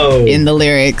bitch. Whoa. In the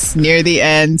lyrics near the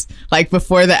end, like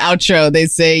before the outro, they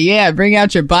say, yeah, bring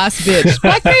out your boss bitch.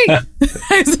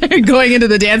 Blackpink. Going into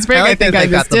the dance break, I think I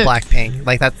got missed the it. Blackpink.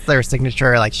 Like, that's their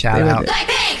signature like shout out.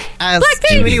 Blackpink. As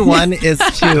 2NE1 is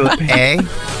to A,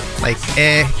 like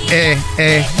A.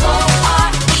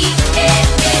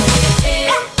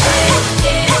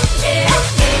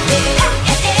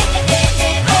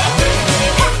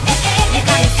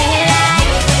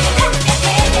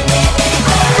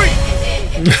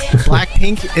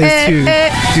 Blackpink is to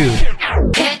do.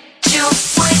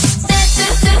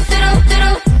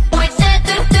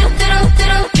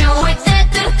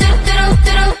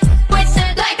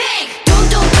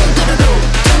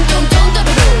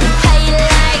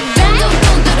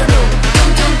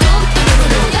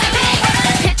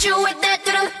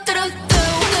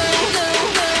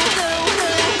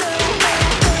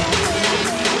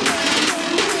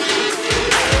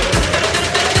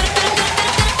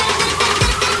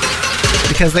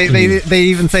 Because they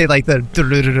even say like the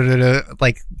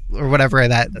like or whatever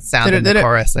that sound in the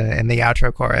chorus and the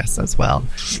outro chorus as well,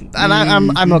 and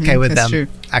I'm okay with them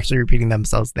actually repeating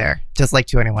themselves there, just like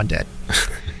 2NE1 did.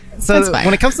 So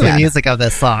when it comes to the music of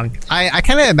this song, I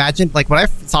kind of imagined, like, when I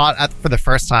saw it for the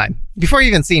first time, before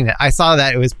even seeing it, I saw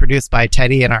that it was produced by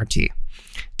Teddy and RT.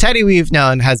 Teddy, we've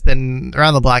known, has been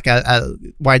around the block at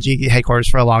YG headquarters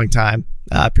for a long time.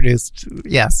 Produced,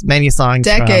 yes, many songs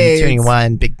Decades. From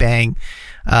 2NE1, Big Bang,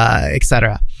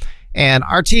 etc. And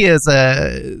RT he's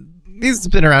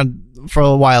been around for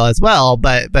a while as well,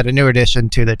 but a new addition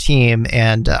to the team.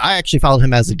 And I actually followed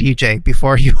him as a DJ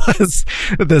before he was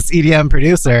this EDM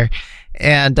producer.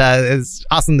 And it's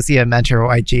awesome to see him mentor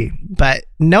YG. But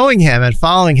knowing him and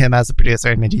following him as a producer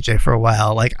and a DJ for a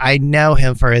while, like, I know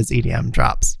him for his EDM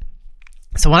drops.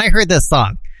 So when I heard this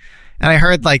song, and I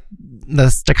heard like the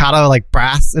staccato like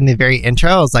brass in the very intro,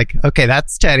 I was like, okay,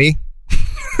 that's Teddy.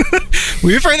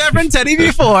 We've heard that from Teddy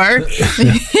before.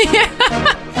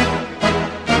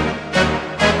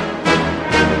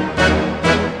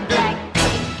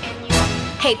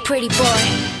 Hey, pretty boy,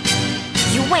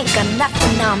 you ain't got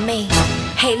nothing on me.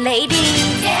 Hey,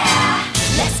 ladies, yeah,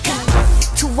 let's go.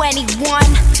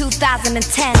 2NE1,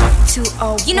 2010,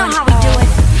 2010. You know how we do it.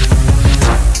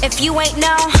 If you ain't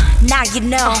know, now you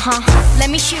know. Let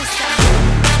me shoot some.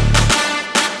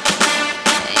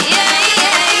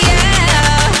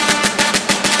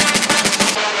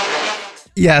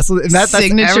 Yeah, so that's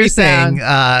Signature everything.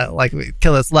 sound. Like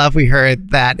Kill This Love, we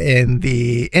heard that in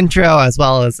the intro as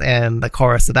well as in the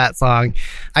chorus of that song.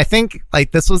 I think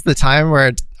like this was the time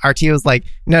where RT was like,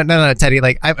 no, Teddy,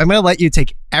 like I'm going to let you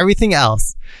take everything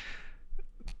else,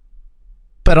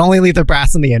 but only leave the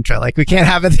brass in the intro. Like, we can't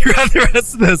have it throughout the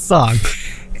rest of this song.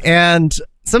 And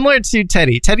similar to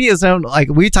Teddy is known, like,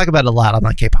 we talk about it a lot on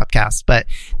the K-pop cast, but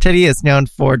Teddy is known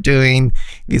for doing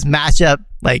these mashup,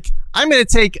 like, I'm going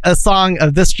to take a song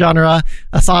of this genre,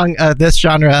 a song of this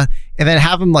genre, and then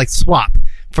have them like swap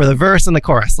for the verse and the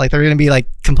chorus. Like, they're going to be like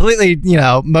completely, you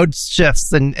know, mode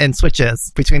shifts and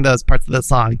switches between those parts of the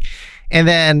song. And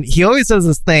then he always does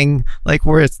this thing, like,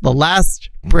 where it's the last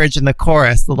bridge in the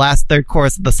chorus, the last third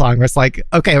chorus of the song, where it's like,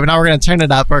 okay, well, now we're going to turn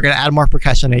it up, we're going to add more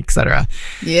percussion, etc.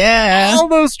 Yeah. All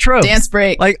those tropes. Dance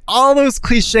break. Like, all those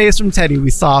cliches from Teddy we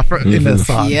saw in this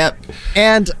song. Yep.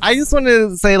 And I just wanted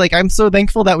to say, like, I'm so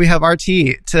thankful that we have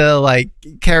RT to, like,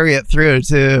 carry it through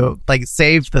to, like,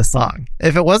 save the song.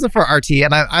 If it wasn't for RT,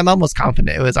 and I'm almost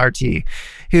confident it was RT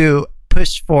who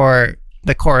pushed for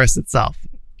the chorus itself,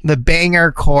 the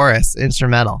banger chorus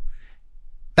instrumental,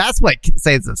 That's what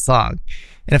saves the song.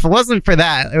 And if it wasn't for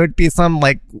that, it would be some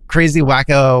like crazy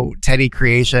wacko Teddy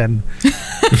creation.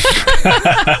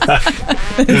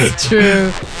 It's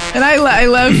true. And I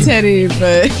love Teddy,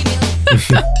 but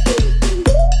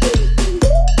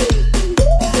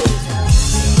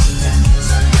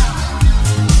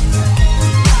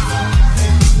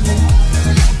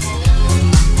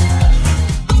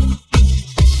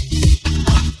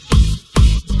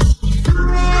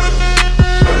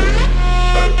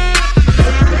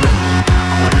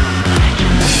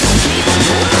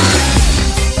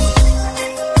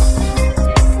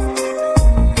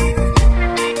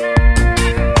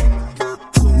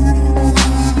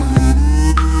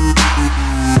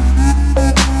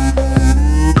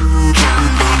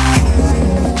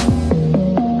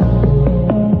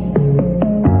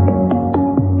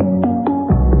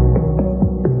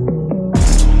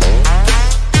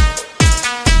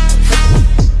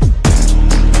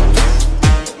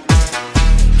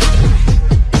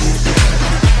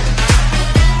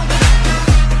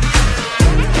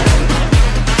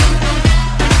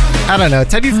I don't know.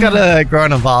 Teddy's got to grow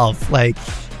and evolve. Like,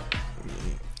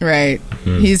 right.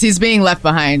 He's being left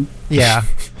behind. yeah.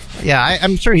 Yeah,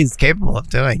 I'm sure he's capable of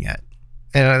doing it.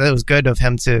 And it was good of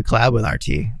him to collab with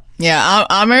RT. Yeah,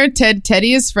 Amr,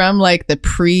 Teddy is from like the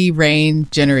pre-Rain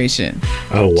generation.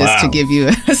 Oh, wow. Just to give you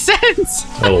a sense.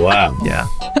 Oh, wow. Yeah.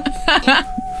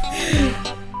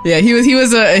 Yeah, he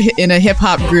was in a hip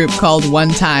hop group called One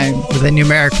Time. With a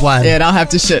numeric 1. Yeah, and I'll have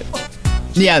to show.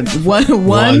 Yeah, one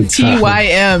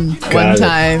TYM. One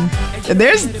Time.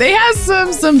 They had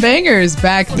some bangers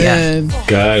back then.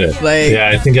 Got it. Like, yeah,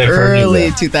 I think I've heard of early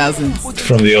that 2000s.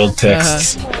 from the old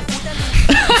texts.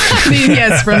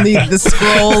 Yes, from the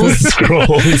scrolls.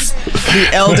 Scrolls. The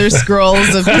Elder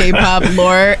Scrolls of K-pop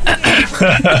lore.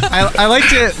 I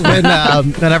liked it when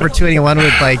whenever 2NE1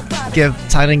 would like give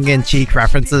tongue-in-cheek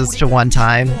references to One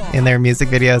Time in their music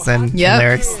videos and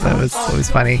lyrics. That was always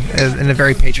funny in a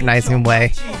very patronizing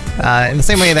way. In the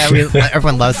same way that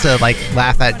everyone loves to like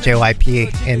laugh at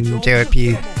JYP in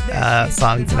JYP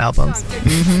songs and albums.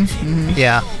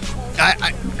 Yeah.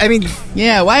 I mean,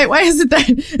 yeah. Why is it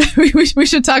that we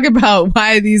should talk about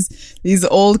why these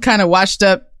old kind of washed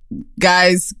up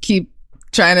guys keep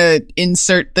trying to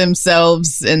insert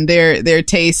themselves and their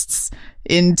tastes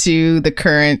into the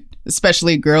current,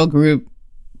 especially girl group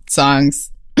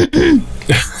songs.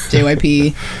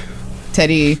 JYP,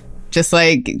 Teddy, just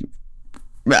like,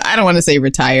 I don't want to say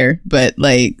retire, but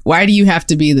like, why do you have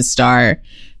to be the star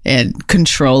and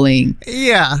controlling?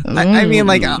 Yeah, I mean,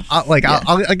 like,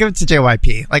 I'll give it to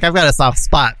JYP. Like, I've got a soft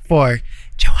spot for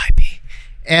JYP,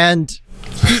 and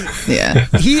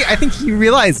I think he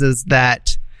realizes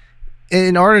that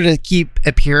in order to keep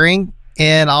appearing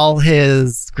in all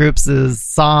his groups'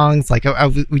 songs, like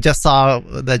we just saw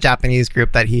the Japanese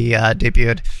group that he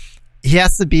debuted, he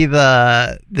has to be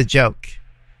the joke.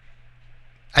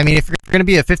 I mean, if you're going to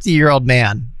be a 50-year-old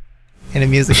man in a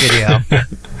music video,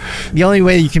 the only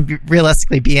way you can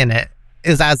realistically be in it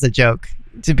is as a joke.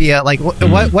 To be a, like,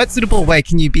 what suitable way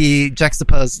can you be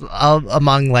juxtaposed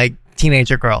among like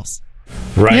teenager girls?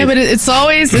 Right. Yeah, but it's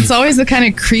always the kind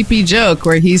of creepy joke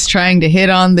where he's trying to hit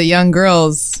on the young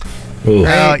girls.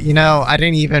 Right? Oh, I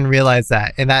didn't even realize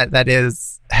that, and that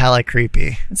is hella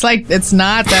creepy. It's like, it's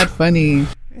not that funny.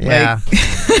 Yeah.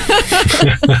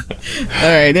 All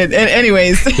right.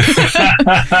 Anyways,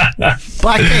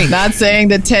 Blackpink. Not saying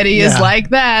that Teddy is like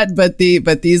that, but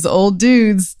these old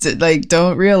dudes like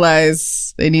don't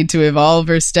realize they need to evolve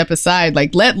or step aside.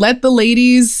 Like let the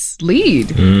ladies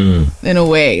lead in a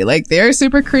way. Like, they're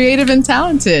super creative and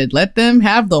talented. Let them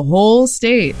have the whole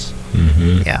stage.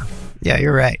 Mm-hmm. Yeah,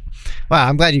 you're right. Wow,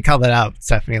 I'm glad you called that out,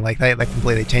 Stephanie. Like that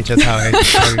completely changes how I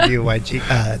review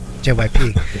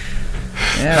JYP.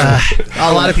 Yeah.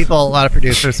 A lot of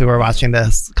producers who were watching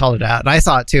this called it out, and I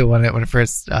saw it too when I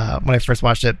first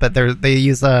watched it. But they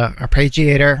use a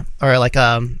arpeggiator, or like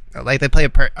they play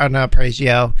an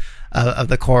arpeggio of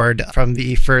the chord from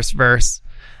the first verse,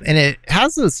 and it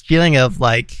has this feeling of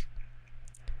like,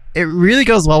 it really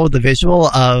goes well with the visual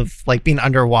of like being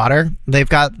underwater. They've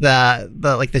got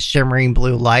the shimmering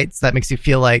blue lights that makes you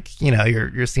feel like, you know,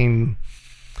 you're seeing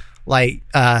light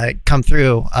come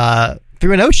through an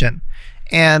ocean.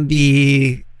 And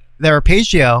the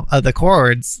arpeggio of the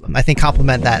chords, I think,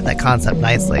 complement that concept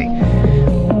nicely.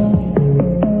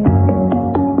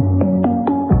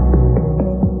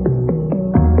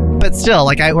 But still,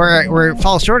 like, where it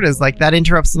falls short is like that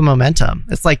interrupts the momentum.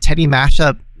 It's like Teddy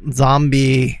mashup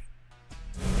zombie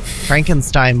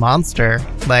Frankenstein monster.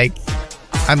 Like,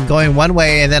 I'm going one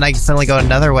way and then I suddenly go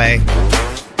another way.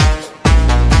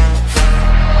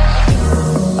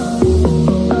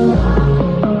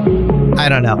 I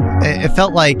don't know. It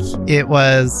felt like it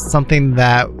was something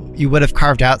that you would have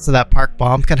carved out so that Park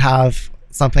Bom could have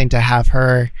something to have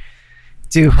her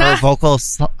do her vocal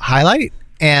highlight,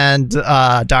 and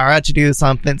Dara to do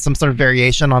some sort of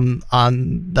variation on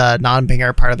the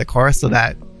non-banger part of the chorus, so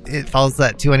that it follows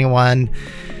that 2NE1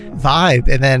 vibe,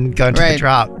 and then go into the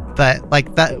drop. But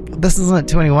like that, this isn't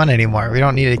 2NE1 anymore. We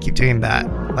don't need to keep doing that.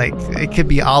 Like, it could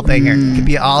be all banger. It could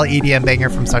be all EDM banger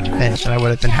from start to finish, and I would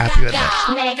have been happy with it.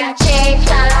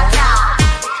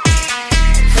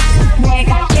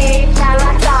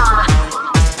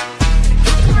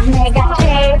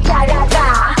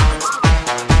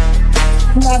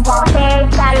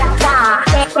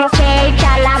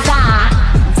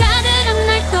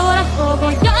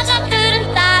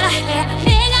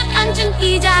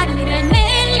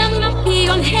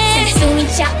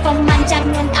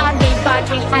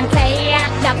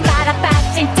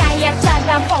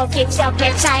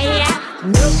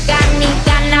 누가 니가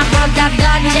나보다 더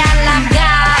잘 나가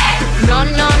No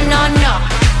no no no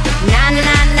Na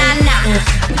na na na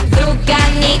누가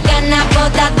니가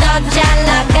나보다 더 잘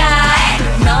나가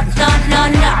No no no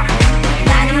no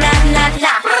Na na na na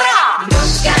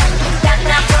누가 니가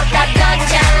나보다 더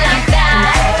잘 나가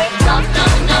No no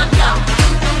no no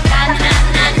Na na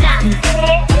na na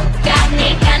누가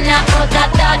니가 나보다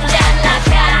더 잘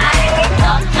나가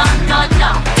No no no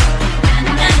no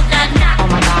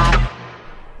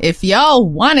If y'all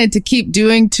wanted to keep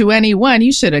doing 2NE1,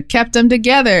 you should have kept them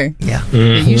together. Yeah.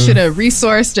 Mm-hmm. You should have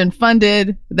resourced and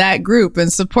funded that group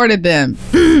and supported them.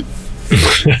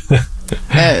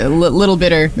 Little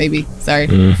bitter, maybe. Sorry.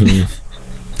 Mm-hmm.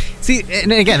 See,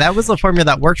 and again, that was the formula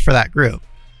that worked for that group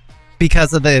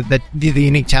because of the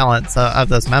unique talents of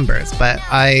those members. But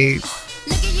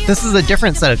this is a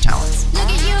different set of talents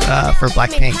for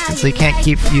Blackpink, and so you can't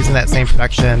keep using that same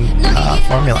production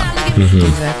formula. Mm-hmm.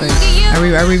 Exactly.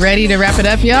 Are we ready to wrap it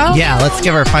up, y'all? Yeah, let's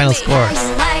give our final scores.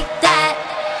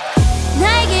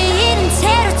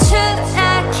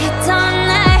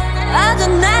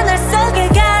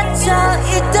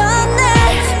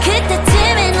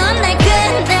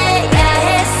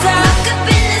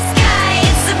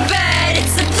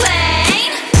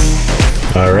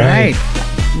 All right.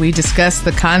 We discussed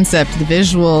the concept, the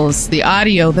visuals, the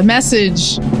audio, the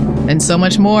message, and so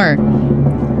much more.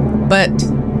 But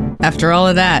after all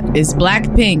of that, is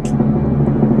Blackpink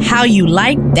how you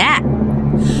like that?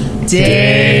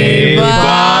 Daebak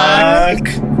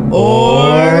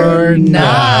or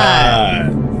not?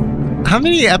 How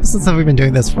many episodes have we been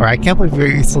doing this for? I can't believe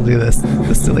we still do this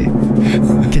silly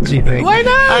kitschy thing. Why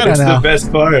not? I don't know. It's the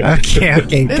best part.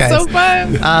 Okay, it's guys. So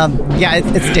fun. Yeah,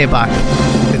 it's Daebak.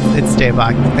 It's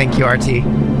Daebak. Thank you, RT.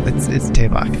 It's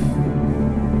Daebak.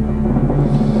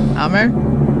 Amer?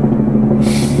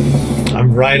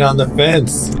 I'm right on the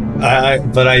fence.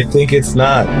 But I think it's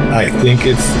not. I think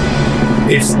it's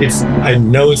I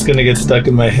know it's gonna get stuck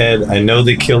in my head. I know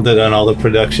they killed it on all the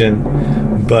production,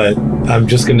 but I'm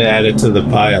just gonna add it to the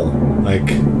pile.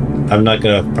 Like, I'm not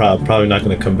gonna probably not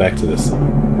gonna come back to this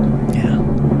song.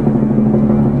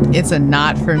 Yeah. It's a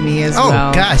not for me as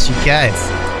well. Oh gosh, you guys.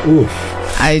 Oof.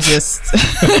 I just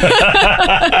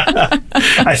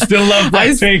I still love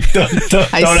Blackpink.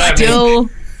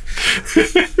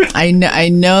 I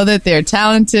know that they're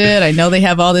talented. I know they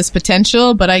have all this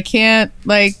potential, but I can't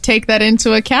take that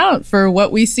into account for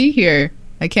what we see here.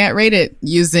 I can't rate it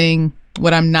using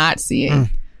what I'm not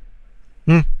seeing.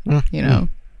 You know?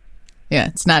 Yeah,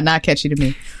 it's not catchy to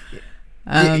me.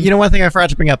 You know, one thing I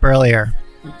forgot to bring up earlier.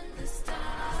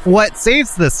 What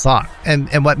saves this song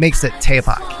and what makes it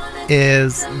Daebak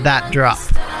is that drop.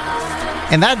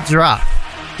 And that drop,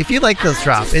 if you like this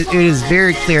drop, it is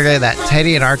very clear that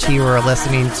Teddy and RT were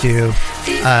listening to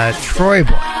Troy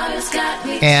Boy.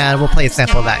 And we'll play a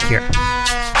sample of that here.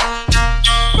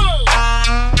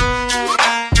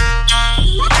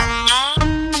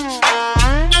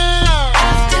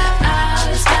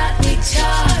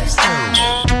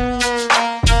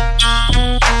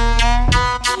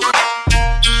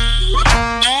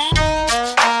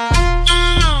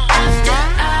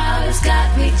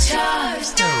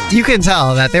 You can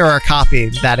tell that they were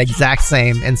copying that exact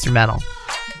same instrumental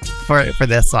for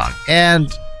this song,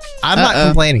 and I'm not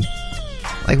complaining.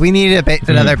 Like, we need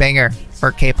another banger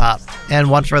for K-pop and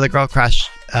one for the Girl Crush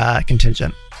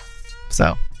contingent.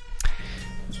 So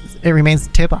it remains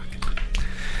Daebak.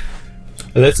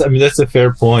 That's a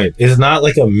fair point. It's not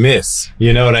like a miss.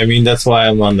 You know what I mean? That's why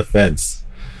I'm on the fence.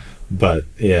 But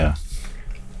yeah.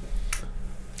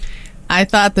 I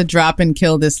thought the Drop and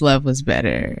Kill This Love was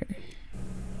better.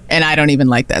 And I don't even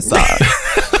like that song.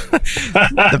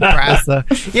 The brass,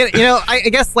 you know, I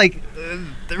guess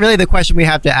really the question we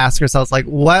have to ask ourselves,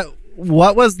 what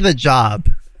what was the job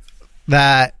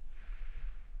that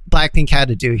Blackpink had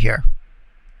to do here?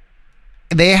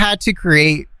 They had to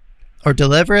create or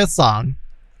deliver a song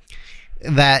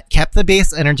that kept the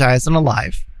base energized and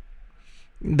alive,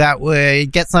 that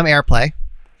would get some airplay,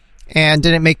 and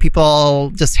didn't make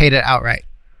people just hate it outright.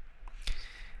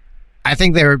 I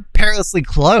think they were perilously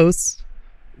close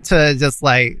to just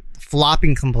like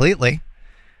flopping completely,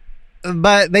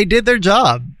 but they did their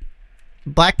job.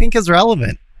 Blackpink is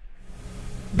relevant.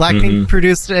 Blackpink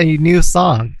produced a new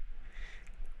song,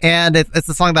 and it's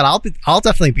a song that I'll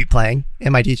definitely be playing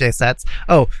in my DJ sets.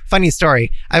 Oh, funny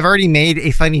story! I've already made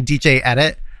a funny DJ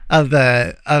edit of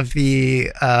the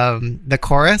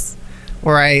chorus,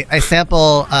 where I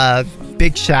sample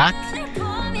Big Shaq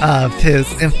of his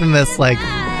infamous like.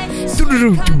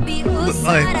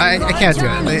 I can't do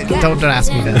it. Don't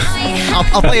ask me this.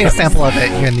 I'll play a sample of it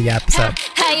here in the episode.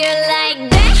 How you like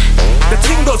that? The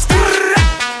thing goes.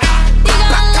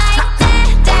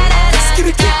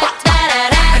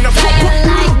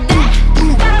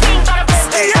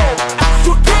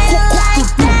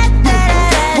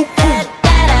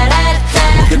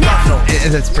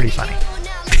 It's pretty funny.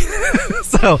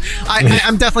 So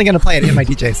I'm definitely going to play it in my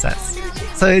DJ sets.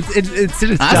 So it's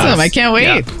Awesome. just, I can't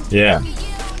wait. Yeah.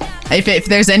 If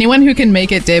there's anyone who can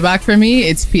make it Daebak for me,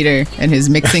 it's Peter and his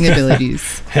mixing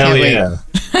abilities. Hell Can't wait. yeah.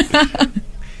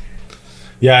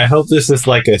 Yeah, I hope this is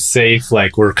like a safe,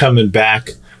 like we're coming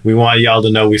back. We want y'all to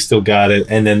know we still got it.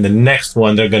 And then the next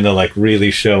one, they're going to like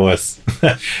really show us,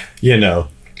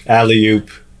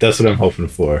 alley-oop. That's what I'm hoping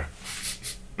for.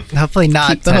 hopefully not.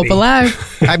 Keep the Teddy. hope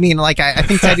alive. I mean, like I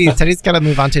think Teddy's got to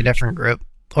move on to a different group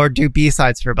or do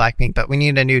B-sides for Blackpink, but we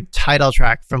need a new title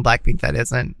track from Blackpink that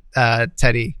isn't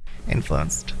Teddy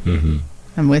influenced. Mm-hmm.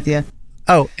 I'm with you.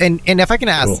 Oh, and if I can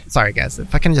ask, sorry guys,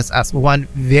 if I can just ask one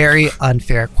very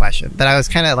unfair question that I was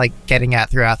kind of like getting at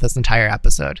throughout this entire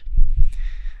episode.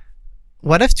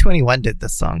 What if 21 did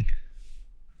this song?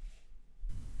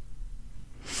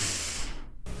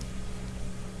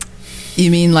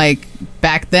 You mean like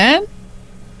back then?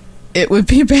 It would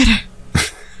be better.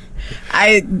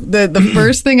 The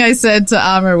first thing I said to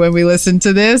Amr when we listened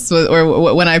to this was,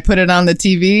 or when I put it on the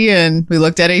TV and we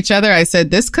looked at each other, I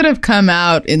said this could have come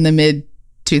out in the mid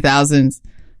 2000s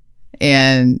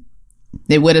and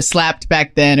it would have slapped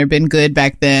back then or been good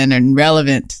back then and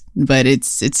relevant, but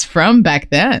it's from back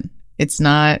then. It's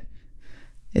not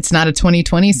a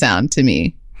 2020 sound to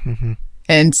me. Mm-hmm.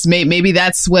 And maybe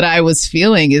that's what I was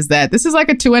feeling, is that this is like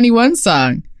a 2NE1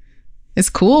 song. It's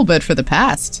cool, but for the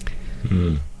past.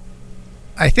 Mm.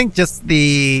 I think just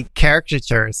the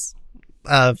caricatures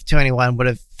of 2NE1 would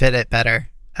have fit it better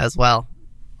as well,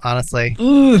 honestly.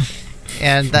 Ooh.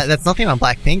 And that's nothing on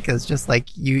Blackpink. It's just like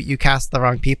you cast the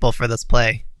wrong people for this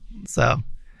play. So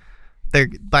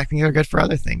Blackpink are good for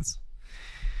other things.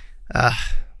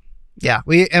 Yeah,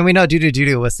 we know Doo Doo Doo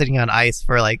Doo was sitting on ice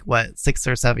for like 6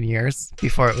 or 7 years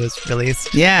before it was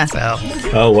released. Yeah. So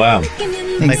Oh wow.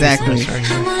 Exactly.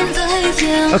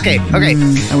 Okay.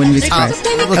 I wouldn't be surprised.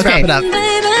 Let's wrap it up.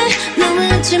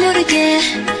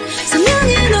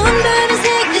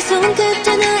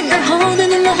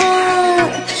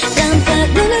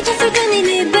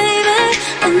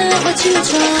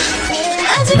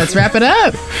 Let's wrap it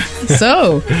up.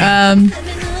 So,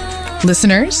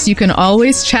 listeners, you can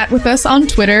always chat with us on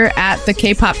Twitter at the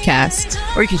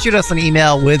K-Popcast. Or you can shoot us an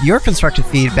email with your constructive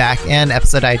feedback and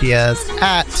episode ideas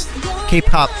at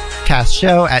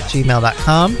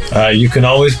kpopcastshow@gmail.com. You can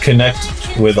always connect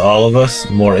with all of us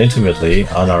more intimately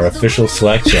on our official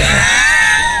Slack channel.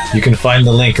 You can find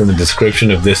the link in the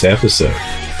description of this episode.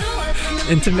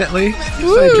 Intimately?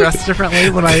 Should I dress differently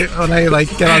when I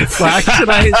like get on Slack? Should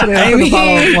I open a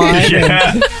bottle of wine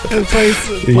and place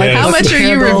Yeah. How much are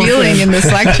you candles revealing in the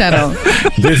Slack channel?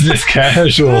 Business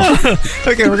casual.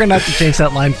 Okay, we're gonna have to change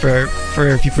that line for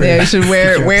people. Yeah, you should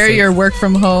wear your work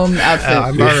from home outfit. Oh,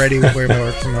 I'm already wearing my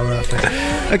work from home outfit.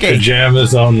 Okay,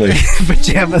 Pajamas only.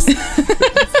 pajamas.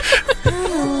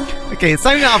 Okay,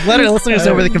 signing off. Let our listeners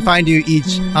know where they can find you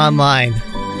each online.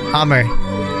 Amr.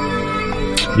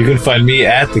 You can find me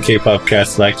at the K-Popcast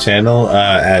Slack channel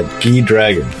at Gee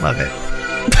Dragon. Love it.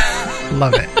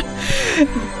 Love it.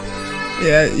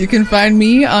 Yeah, you can find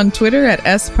me on Twitter at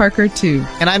sparker2.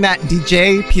 And I'm at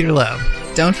DJ Peter Lowe.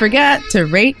 Don't forget to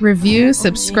rate, review,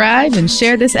 subscribe, and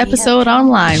share this episode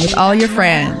online with all your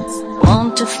friends.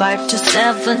 1 to 5 to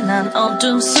 7 난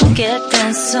어둠 속에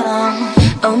댄서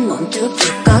모두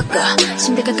불꺼가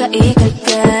침대 가까이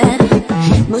갈게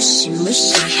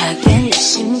무시무시하게 내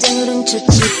심장을 훔쳐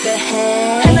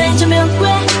지배해 하나의 조명 꽤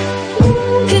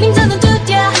그림자는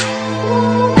두드려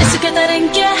날 속에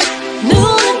다른 게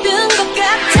눈을 뜬 것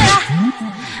같아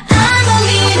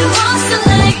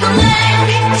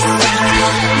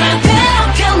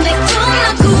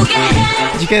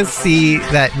guys see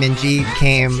that Minji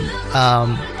came?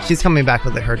 She's coming back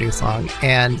with a Herdu song,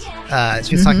 and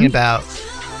she was talking about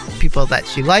people that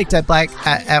she liked at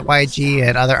YG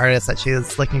and other artists that she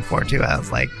was looking forward to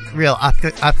as like real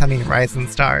upcoming rising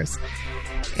stars.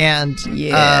 And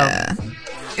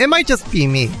it might just be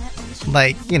me.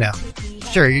 Like, you know,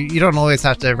 sure, you don't always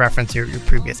have to reference your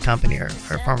previous company or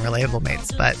former label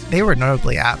mates, but they were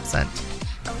notably absent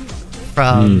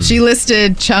from... She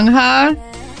listed Chungha,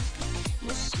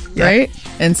 right?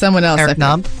 And someone else. Eric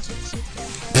Nam.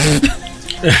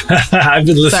 I've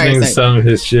been listening to some of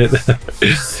his shit.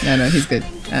 No, he's good.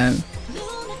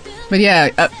 But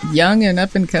yeah, young and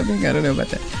up and coming. I don't know about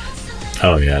that.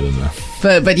 Oh yeah, I don't know.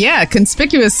 But yeah,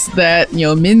 conspicuous that, you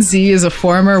know, Minzy is a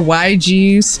former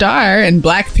YG star and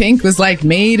Blackpink was like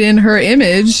made in her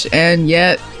image, and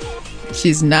yet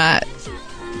she's not.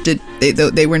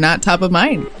 They were not top of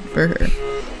mind for her.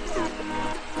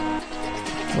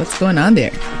 What's going on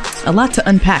there? A lot to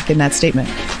unpack in that statement.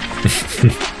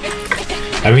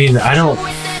 I mean,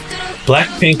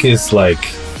 Blackpink is like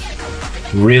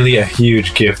really a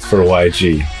huge gift for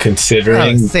YG,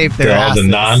 considering all the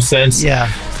nonsense. Yeah.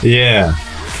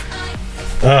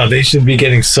 Oh, they should be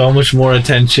getting so much more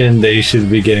attention. They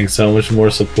should be getting so much more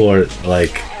support.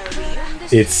 Like,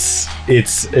 it's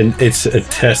a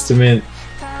testament.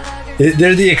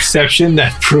 They're the exception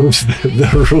that proves the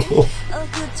rule.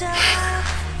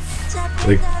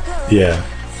 Like, yeah,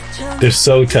 they're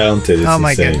so talented. It's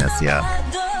my insane. goodness, yeah.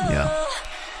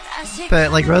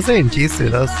 But like Rosé and Jisoo,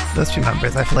 those two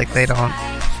members, I feel like they're not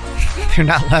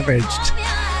leveraged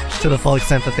to the full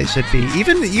extent that they should be.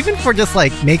 Even for just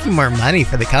like making more money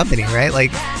for the company, right?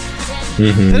 Like,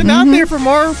 put them out there for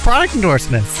more product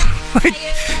endorsements. Like,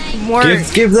 more.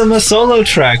 Give them a solo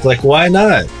track. Like, why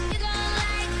not?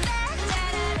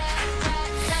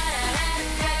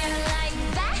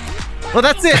 Well,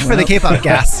 that's it for the K-pop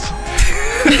cast.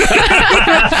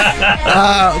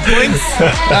 Blinks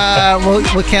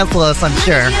will cancel us, I'm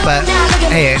sure. But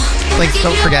hey, Blinks,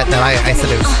 don't forget that I said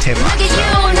it was K-pop. So.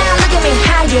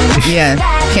 Yeah,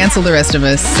 cancel the rest of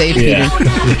us. Save Peter.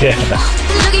 Okay.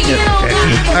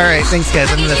 All right, thanks, guys.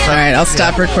 All right, I'll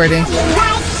stop recording.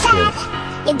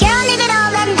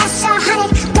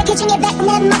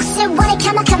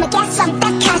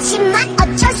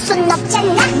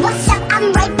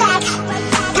 I'm right back.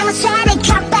 I'ma try to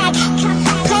cut back.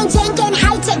 Plain Jane and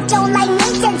hijack, don't like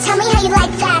me, then tell me how you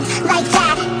like that.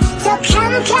 So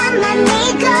come,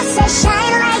 amigos, so shine.